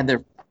 And I've had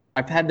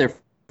their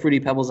Fruity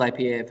Pebbles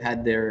IPA. I've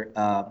had their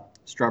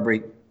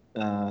strawberry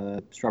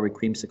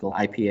creamsicle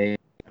IPA.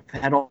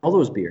 I've had all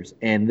those beers,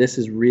 and this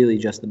is really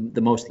just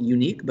the most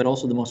unique, but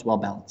also the most well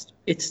balanced.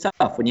 It's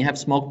tough when you have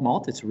smoked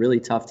malt. It's really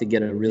tough to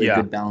get a really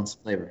good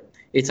balanced flavor.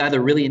 It's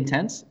either really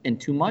intense and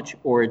too much,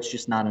 or it's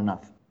just not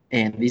enough.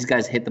 And these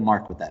guys hit the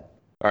mark with that.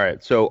 All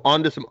right, so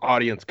on to some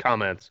audience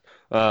comments.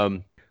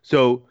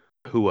 So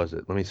who was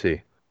it? Let me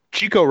see.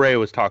 Chico Ray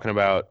was talking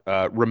about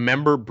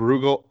remember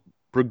Brugal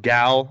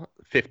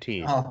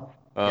 15.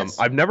 Yes.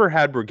 I've never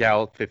had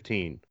Brugal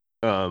 15,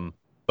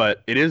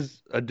 but it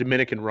is a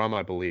Dominican rum,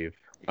 I believe.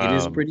 It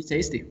is pretty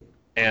tasty.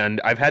 And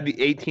I've had the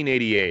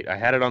 1888. I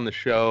had it on the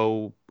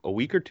show a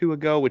week or two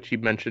ago, which he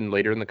mentioned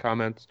later in the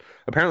comments.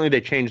 Apparently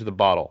they changed the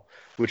bottle,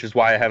 which is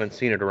why I haven't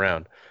seen it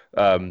around.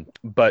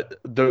 But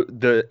the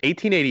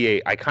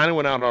 1888, I kind of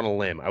went out on a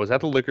limb. I was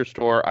at the liquor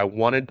store. I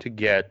wanted to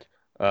get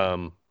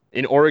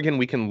in Oregon,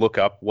 we can look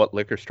up what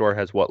liquor store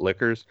has what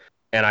liquors,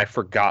 and I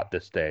forgot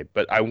this day.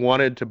 But I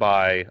wanted to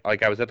buy,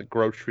 I was at the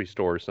grocery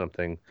store or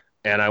something,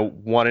 and I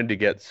wanted to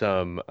get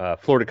some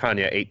Flor de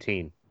Caña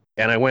 18.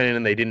 And I went in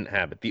and they didn't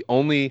have it. They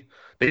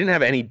didn't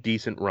have any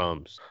decent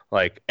rums.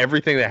 Like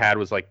everything they had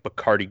was like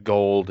Bacardi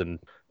Gold and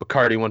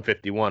Bacardi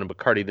 151 and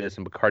Bacardi this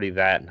and Bacardi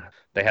that. And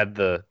they had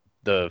the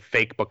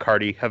fake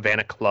Bacardi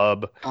Havana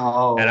Club.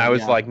 Oh, and I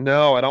was like,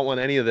 no, I don't want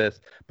any of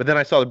this. But then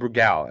I saw the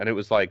Brugal and it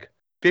was like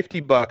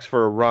 $50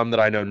 for a rum that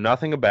I know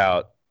nothing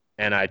about.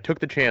 And I took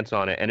the chance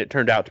on it, and it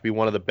turned out to be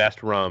one of the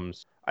best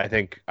rums I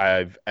think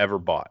I've ever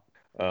bought.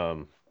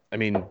 I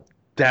mean,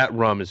 that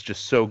rum is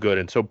just so good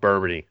and so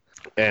bourbony.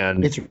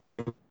 And it's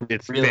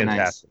really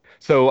fantastic. Nice.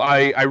 So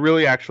I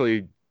really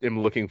actually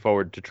am looking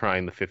forward to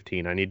trying the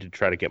 15. I need to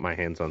try to get my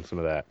hands on some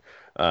of that.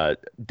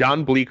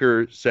 Don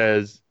Bleeker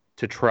says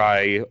to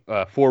try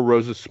Four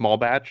Roses small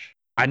batch.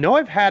 I know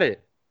I've had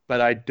it,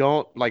 but I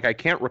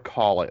can't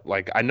recall it.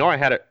 Like I know I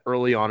had it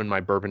early on in my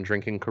bourbon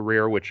drinking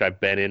career, which I've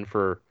been in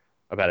for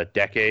about a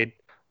decade.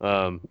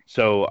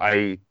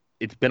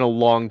 It's been a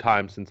long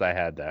time since I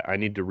had that. I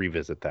need to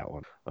revisit that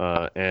one.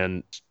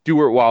 And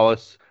Stuart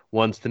Wallace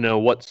wants to know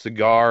what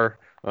cigar,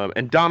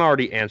 and Don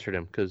already answered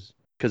him because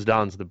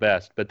Don's the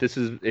best. But this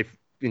is, if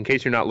in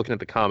case you're not looking at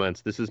the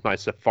comments, this is my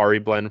Safari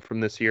blend from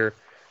this year.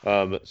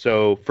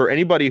 So for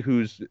anybody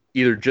who's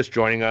either just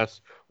joining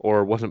us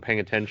or wasn't paying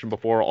attention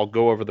before, I'll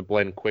go over the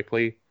blend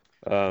quickly.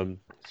 So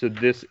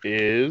this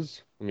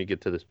is, let me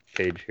get to this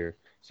page here.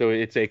 So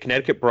it's a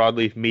Connecticut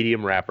broadleaf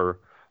medium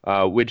wrapper,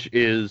 which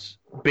is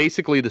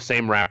basically the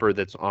same wrapper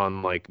that's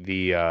on like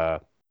the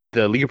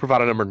Liga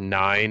Privada number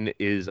 9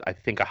 is, I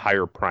think, a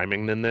higher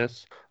priming than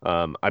this.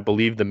 I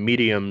believe the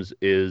mediums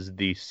is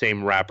the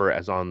same wrapper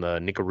as on the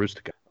Nica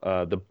Rustica.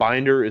 The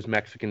binder is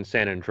Mexican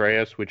San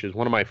Andreas, which is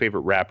one of my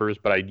favorite wrappers,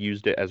 but I'd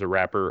used it as a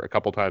wrapper a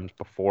couple times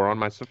before on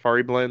my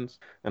Safari blends,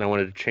 and I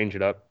wanted to change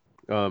it up.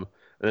 And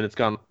then it's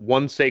gone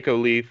one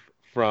Seiko leaf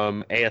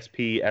from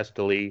ASP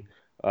Esteli,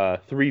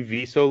 3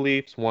 Viso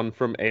leaves, one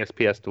from ASP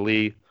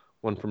Esteli,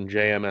 one from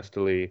JM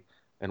Esteli,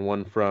 and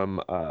one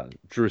from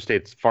Drew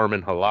Estate's Farm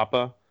in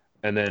Jalapa,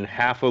 and then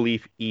half a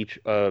leaf each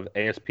of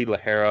ASP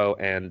Ligero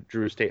and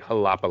Drew Estate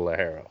Jalapa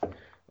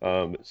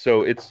Ligero.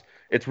 So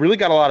it's really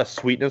got a lot of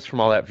sweetness from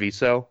all that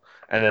Viso,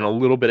 and then a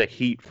little bit of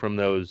heat from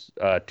those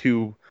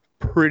 2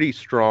 pretty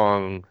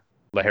strong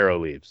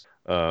Ligero leaves.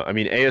 I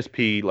mean, ASP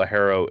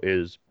Ligero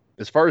is,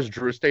 as far as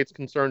Drew Estate's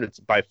concerned, it's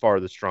by far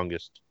the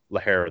strongest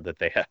Ligero that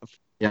they have.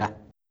 Yeah.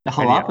 The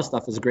Jalapa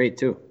stuff is great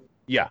too.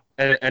 Yeah,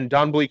 and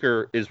Don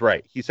Bleeker is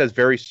right. He says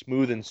very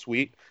smooth and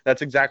sweet.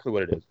 That's exactly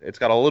what it is. It's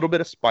got a little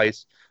bit of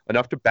spice,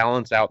 enough to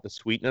balance out the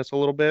sweetness a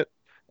little bit.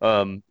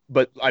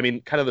 But, I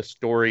mean, kind of the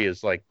story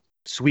is like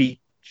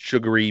sweet,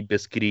 sugary,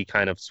 biscuity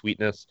kind of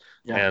sweetness,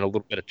 and a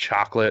little bit of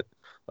chocolate.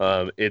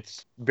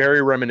 It's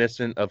very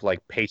reminiscent of like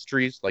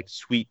pastries, like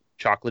sweet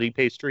chocolatey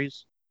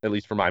pastries, at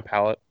least for my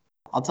palate.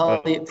 I'll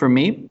tell you, for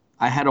me,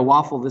 I had a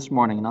waffle this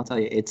morning, and I'll tell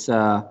you, it's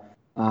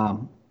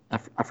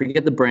I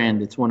forget the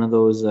brand. It's one of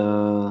those.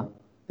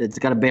 It's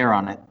got a bear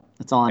on it.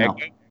 That's all I know.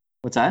 Eggo?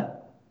 What's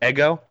that?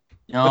 Eggo?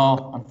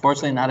 No,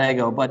 unfortunately not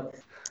Eggo. But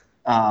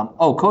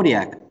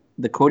Kodiak.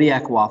 The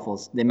Kodiak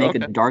waffles. They make a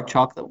dark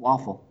chocolate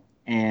waffle.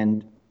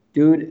 And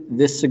dude,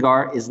 this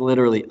cigar is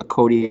literally a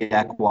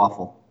Kodiak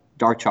waffle,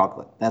 dark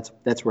chocolate.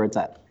 That's where it's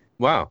at.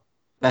 Wow.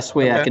 Best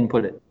way I can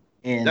put it.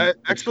 And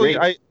actually,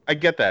 I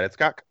get that.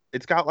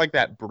 It's got like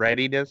that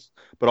breadiness,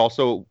 but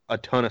also a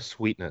ton of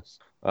sweetness.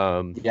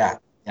 Yeah.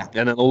 And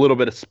then a little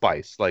bit of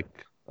spice. Like,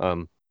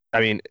 I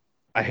mean,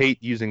 I hate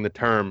using the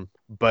term,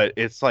 but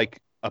it's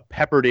like a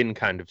peppered in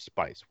kind of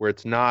spice where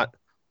it's not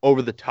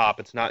over the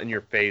top. It's not in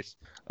your face,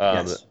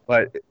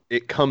 but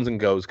it comes and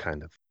goes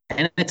kind of.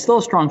 And it's still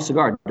a strong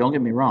cigar. Don't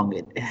get me wrong.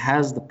 It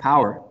has the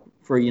power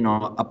for,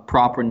 a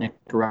proper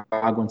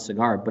Nicaraguan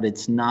cigar, but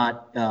it's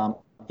not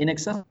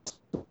inaccessible.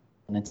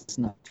 And it's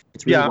not.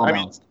 It's really well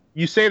balanced. I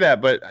mean, you say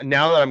that, but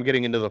now that I'm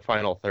getting into the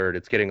final third,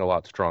 it's getting a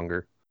lot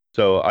stronger.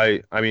 So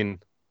I mean,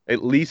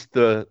 at least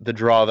the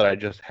draw that I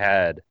just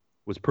had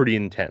was pretty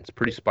intense,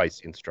 pretty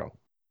spicy and strong.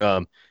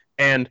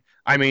 And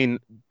I mean,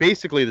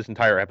 basically this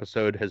entire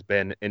episode has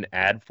been an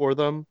ad for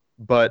them,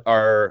 but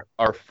our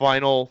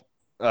final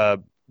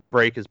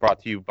break is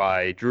brought to you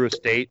by Drew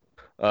Estate.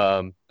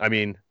 I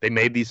mean, they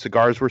made these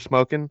cigars we're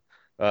smoking.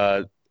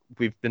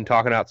 We've been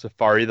talking about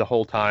Safari the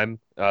whole time.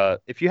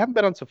 If you haven't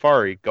been on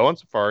Safari, go on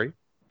Safari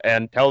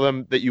and tell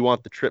them that you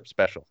want the trip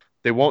special.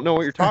 They won't know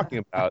what you're talking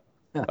about.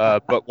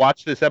 But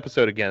watch this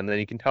episode again, and then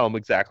you can tell them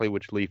exactly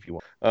which leaf you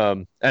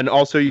want. And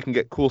also, you can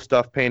get cool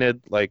stuff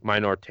painted, like my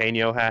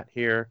Norteño hat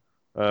here,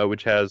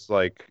 which has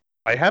like,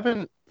 I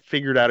haven't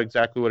figured out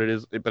exactly what it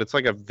is, but it's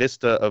like a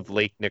vista of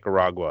Lake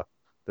Nicaragua.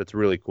 That's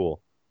really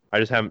cool. I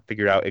just haven't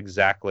figured out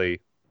exactly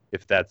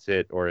if that's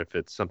it or if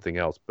it's something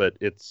else. But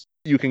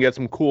you can get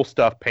some cool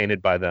stuff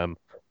painted by them,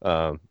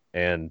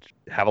 and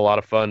have a lot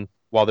of fun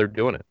while they're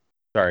doing it.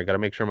 Sorry, I got to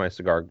make sure my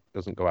cigar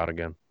doesn't go out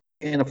again.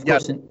 And of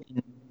course, in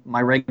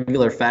my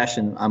regular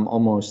fashion, I'm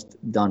almost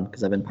done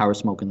because I've been power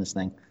smoking this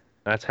thing.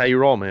 That's how you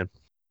roll, man.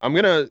 I'm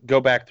going to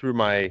go back through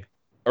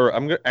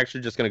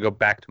actually just going to go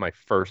back to my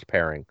first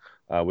pairing,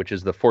 which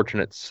is the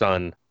Fortunate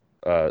Son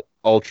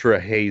ultra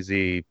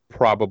hazy,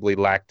 probably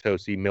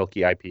lactosey,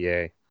 milky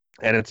IPA.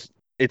 And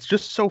it's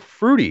just so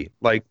fruity.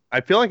 Like, I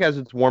feel like as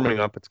it's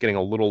warming up, it's getting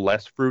a little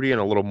less fruity and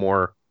a little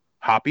more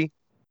hoppy.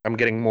 I'm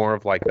getting more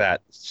of like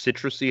that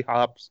citrusy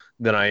hops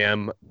than I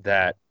am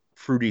that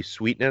fruity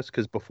sweetness,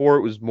 because before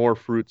it was more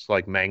fruits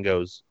like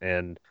mangoes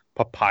and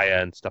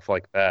papaya and stuff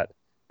like that,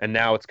 and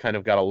now it's kind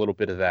of got a little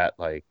bit of that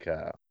like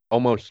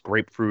almost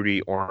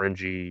grapefruity,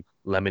 orangey,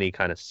 lemony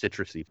kind of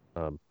citrusy,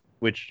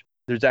 which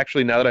there's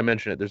actually, now that I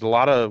mention it, there's a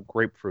lot of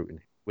grapefruit in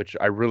it, which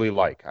I really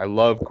like. I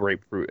love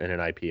grapefruit in an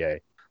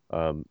IPA.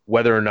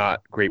 Whether or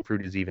not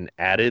grapefruit is even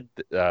added,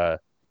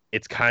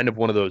 it's kind of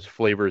one of those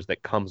flavors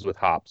that comes with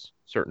hops,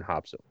 certain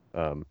hops,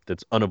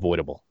 that's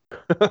unavoidable.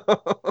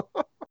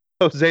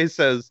 Jose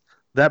says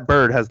that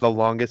bird has the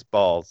longest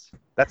balls.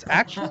 That's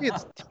actually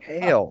its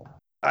tail.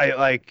 I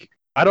like.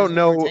 I There's don't a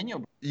know.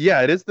 Norteño.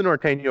 Yeah, it is the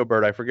Norteño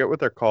bird. I forget what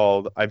they're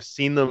called. I've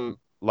seen them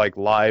like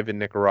live in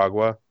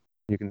Nicaragua.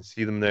 You can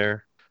see them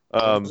there.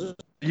 Um,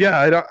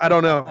 yeah, I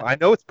don't know. I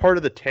know it's part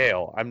of the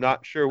tail. I'm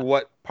not sure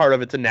what part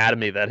of its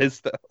anatomy that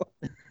is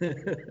though.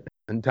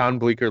 And Don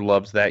Bleecker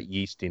loves that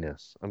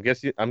yeastiness.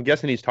 I'm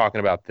guessing he's talking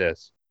about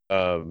this.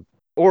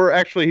 Or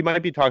actually, he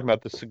might be talking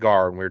about the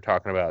cigar, and we were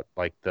talking about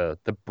like the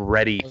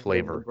bready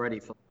flavor.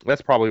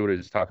 That's probably what he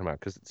was talking about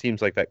because it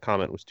seems like that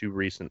comment was too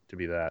recent to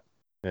be that.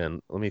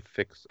 And let me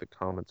fix the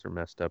comments are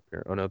messed up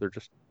here. Oh no,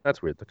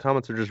 that's weird. The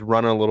comments are just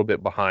running a little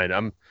bit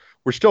behind.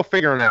 We're still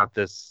figuring out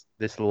this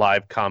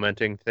live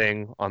commenting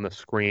thing on the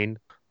screen.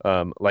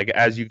 Like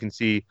as you can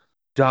see,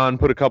 Don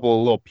put a couple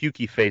of little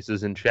pukey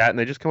faces in chat, and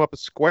they just come up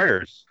as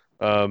squares.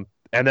 And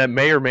that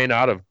may or may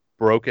not have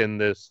broken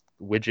this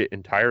widget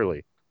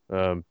entirely.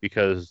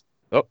 Because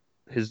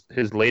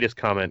his latest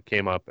comment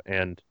came up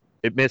and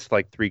it missed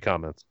like 3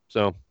 comments.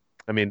 So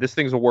I mean, this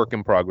thing's a work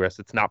in progress.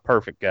 It's not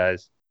perfect,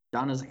 guys.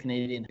 Don is a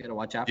Canadian. You gotta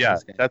watch out for Yeah,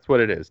 this guy. that's what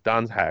it is.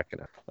 Don's hacking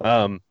it.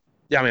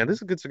 Yeah, man, this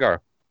is a good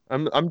cigar.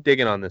 I'm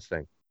digging on this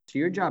thing. So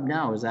your job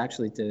now is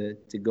actually to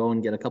go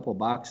and get a couple of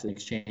boxes in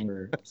exchange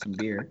for some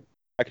beer.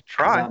 I could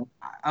try.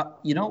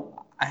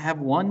 I have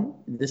one.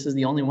 This is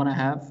the only one I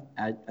have.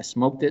 I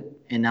smoked it,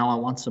 and now I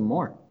want some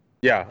more.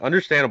 Yeah,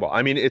 understandable.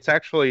 I mean, it's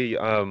actually.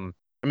 I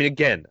mean,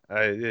 again,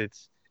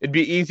 it'd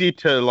be easy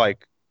to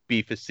like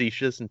be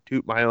facetious and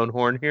toot my own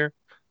horn here.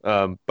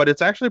 But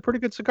it's actually a pretty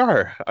good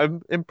cigar.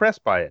 I'm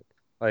impressed by it.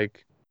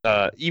 Like,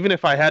 even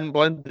if I hadn't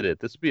blended it,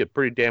 this would be a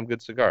pretty damn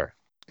good cigar.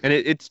 And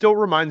it still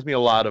reminds me a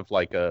lot of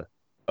like a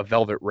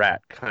Velvet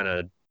Rat kind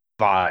of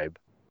vibe.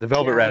 The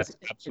Velvet Rat is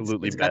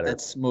absolutely it's better. got that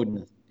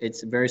smoothness.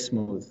 It's very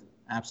smooth.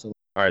 Absolutely.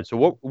 All right. So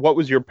what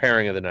was your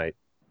pairing of the night?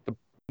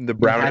 The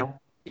brown ale?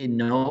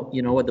 No,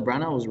 you know what? The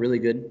brown ale was really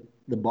good.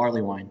 The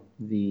barley wine,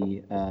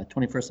 the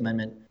 21st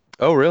Amendment.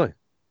 Oh, really?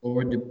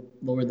 Lower the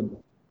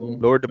boom.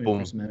 Lower the boom.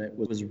 21st Amendment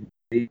was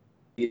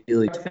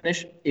really to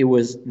finish. It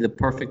was the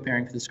perfect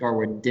pairing for the cigar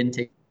where it didn't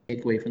take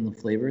away from the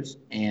flavors,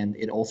 and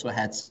it also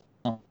had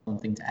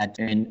something to add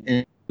to.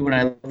 And when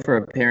I look for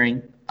a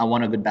pairing, I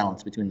want a good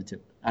balance between the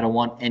two. I don't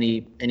want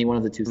any one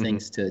of the two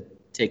things to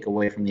take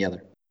away from the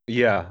other.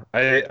 Yeah,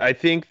 I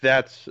think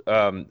that's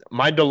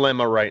my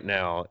dilemma right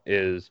now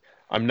is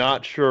I'm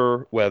not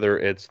sure whether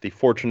it's the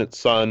Fortunate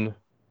Son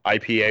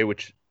IPA,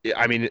 which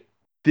I mean,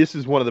 this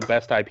is one of the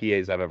best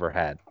IPAs I've ever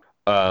had.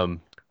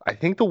 I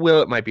think the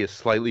Willet might be a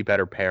slightly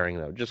better pairing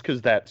though, just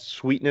because that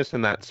sweetness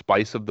and that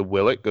spice of the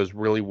Willet goes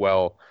really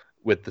well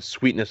with the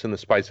sweetness and the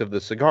spice of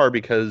the cigar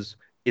because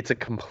it's a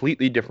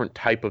completely different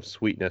type of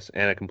sweetness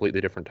and a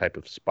completely different type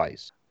of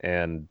spice.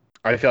 And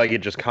I feel like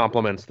it just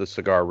complements the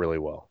cigar really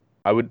well.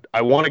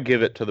 I want to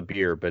give it to the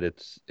beer, but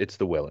it's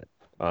the Willet.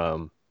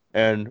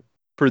 And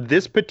for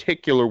this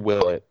particular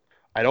Willet,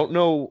 I don't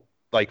know,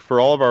 like for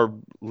all of our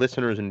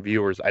listeners and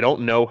viewers, I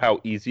don't know how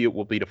easy it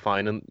will be to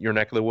find in your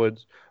neck of the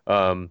woods.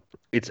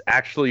 It's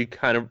actually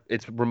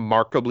it's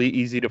remarkably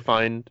easy to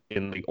find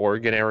in the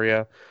Oregon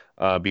area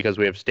because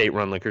we have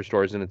state-run liquor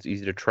stores and it's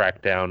easy to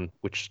track down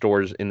which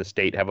stores in the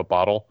state have a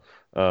bottle.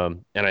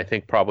 And I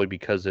think probably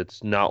because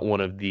it's not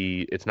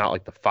it's not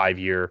like the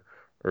 5-year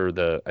or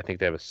I think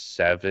they have a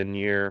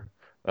 7-year.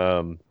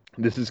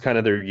 This is kind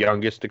of their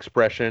youngest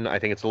expression. I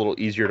think it's a little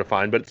easier to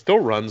find, but it still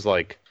runs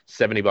like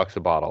 $70 a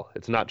bottle.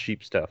 It's not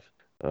cheap stuff,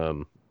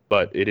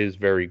 but it is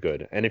very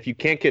good. And if you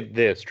can't get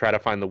this, try to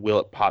find the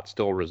Willet Pot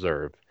Still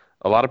Reserve.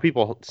 A lot of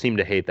people seem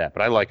to hate that,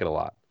 but I like it a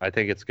lot. I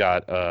think it's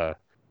got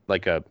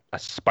like a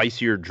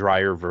spicier,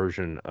 drier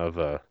version of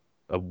a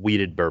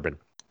wheated bourbon.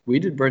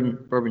 Wheated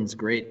bourbon's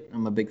great.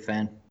 I'm a big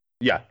fan.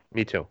 Yeah,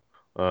 me too.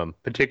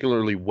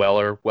 Particularly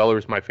Weller.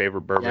 Weller's my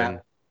favorite bourbon. Yeah.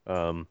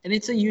 And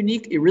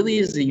it really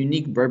is a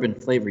unique bourbon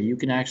flavor. You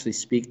can actually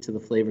speak to the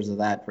flavors of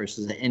that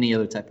versus any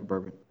other type of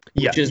bourbon.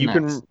 Yeah,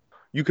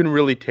 you can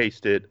really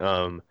taste it.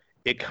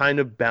 It kind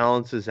of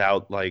balances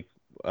out like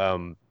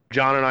John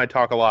and I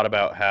talk a lot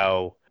about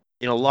how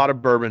in a lot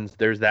of bourbons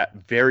there's that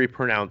very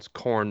pronounced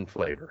corn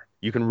flavor.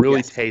 You can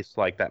really taste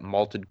like that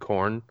malted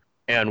corn,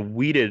 and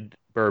wheated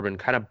bourbon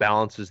kind of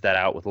balances that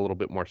out with a little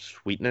bit more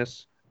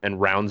sweetness and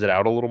rounds it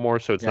out a little more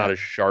so it's not as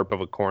sharp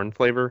of a corn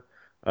flavor.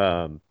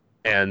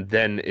 And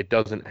then it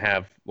doesn't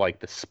have like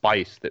the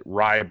spice that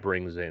rye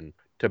brings in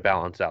to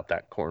balance out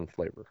that corn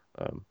flavor.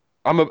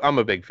 I'm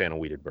a big fan of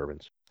wheated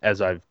bourbons,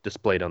 as I've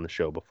displayed on the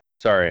show before.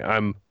 Sorry,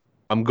 I'm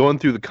going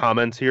through the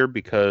comments here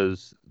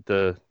because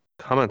the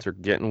comments are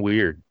getting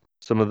weird.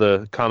 Some of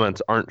the comments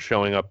aren't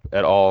showing up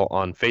at all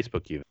on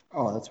Facebook even.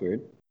 Oh, that's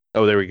weird.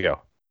 Oh, there we go.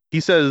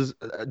 He says,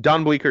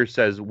 Don Bleecker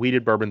says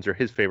wheated bourbons are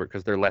his favorite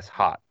because they're less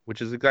hot,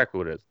 which is exactly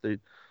what it is.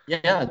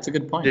 Yeah, it's a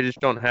good point. They just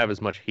don't have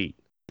as much heat.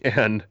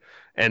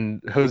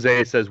 And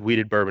Jose says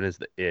wheated bourbon is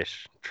the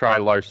ish. Try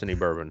Larceny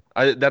bourbon.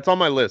 That's on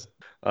my list.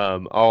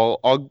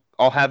 I'll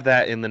have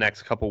that in the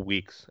next couple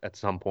weeks at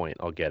some point.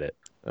 I'll get it.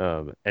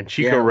 And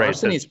Chico Ray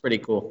Larceny's pretty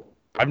cool.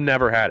 I've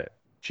never had it.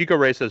 Chico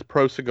Ray says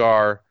pro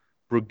cigar,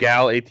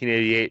 Brugal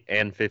 1888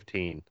 and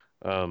 15.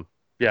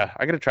 Yeah,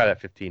 I gotta try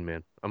that 15,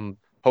 man.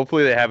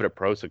 Hopefully they have it at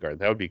Pro Cigar.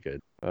 That would be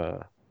good.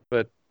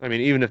 But I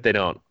mean, even if they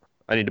don't,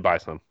 I need to buy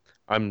some.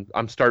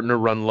 I'm starting to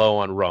run low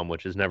on rum,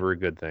 which is never a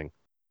good thing.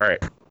 All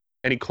right.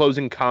 Any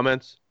closing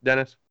comments,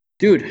 Dennis?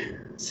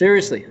 Dude,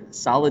 seriously,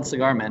 solid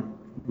cigar, man.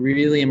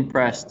 Really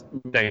impressed.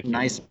 Thank you.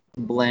 Nice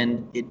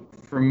blend.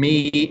 For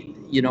me,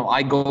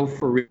 I go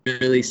for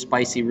really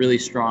spicy, really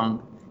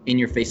strong,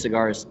 in-your-face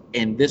cigars,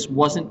 and this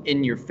wasn't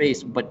in your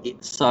face, but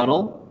it's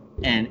subtle,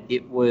 and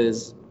it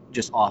was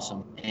just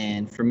awesome.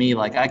 And for me,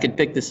 like, I could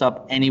pick this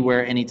up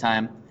anywhere,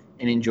 anytime,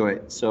 and enjoy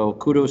it. So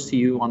kudos to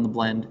you on the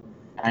blend.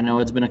 I know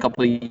it's been a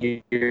couple of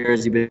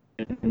years you've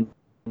been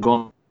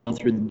going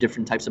through the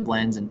different types of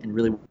blends and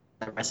really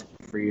that recipe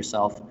for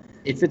yourself.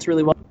 It fits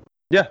really well.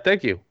 Yeah,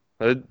 thank you.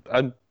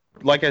 I'm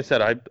like I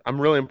said, I'm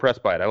really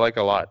impressed by it. I like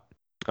it a lot.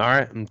 All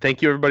right, and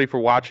thank you everybody for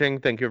watching.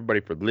 Thank you everybody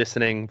for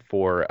listening,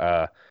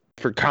 for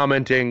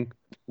commenting,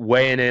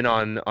 weighing in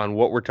on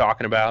what we're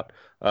talking about.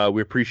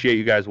 We appreciate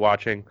you guys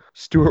watching.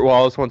 Stuart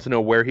Wallace wants to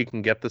know where he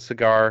can get the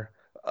cigar.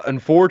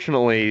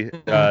 Unfortunately,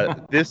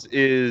 this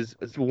is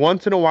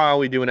once in a while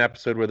we do an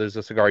episode where there's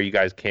a cigar you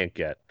guys can't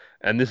get.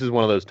 And this is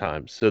one of those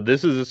times. So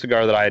this is a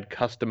cigar that I had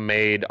custom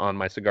made on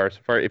my Cigar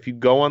Safari. If you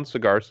go on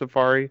Cigar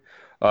Safari,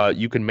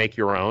 you can make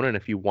your own. And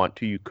if you want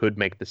to, you could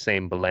make the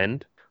same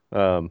blend.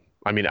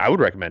 I mean, I would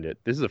recommend it.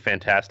 This is a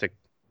fantastic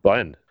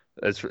blend.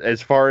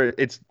 As far,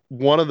 it's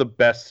one of the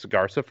best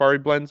Cigar Safari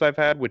blends I've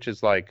had, which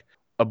is like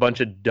a bunch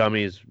of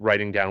dummies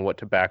writing down what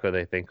tobacco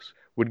they think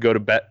would go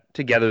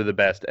together the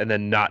best and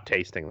then not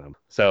tasting them.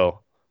 So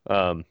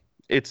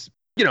it's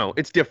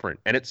different,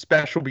 and it's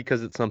special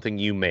because it's something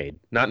you made,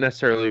 not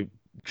necessarily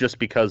just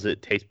because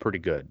it tastes pretty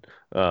good.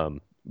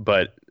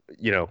 But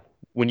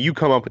when you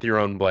come up with your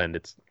own blend,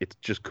 it's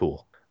just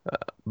cool.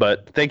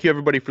 But thank you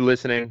everybody for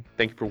listening.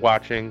 Thank you for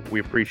watching. We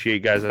appreciate you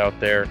guys out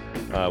there.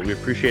 We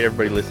appreciate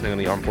everybody listening on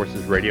the Armed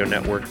Forces Radio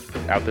Network,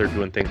 out there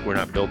doing things we're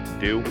not built to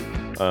do.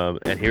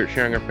 And here at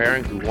Sharing Our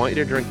Pairings, we want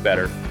you to drink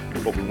better,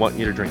 but we want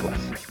you to drink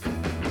less.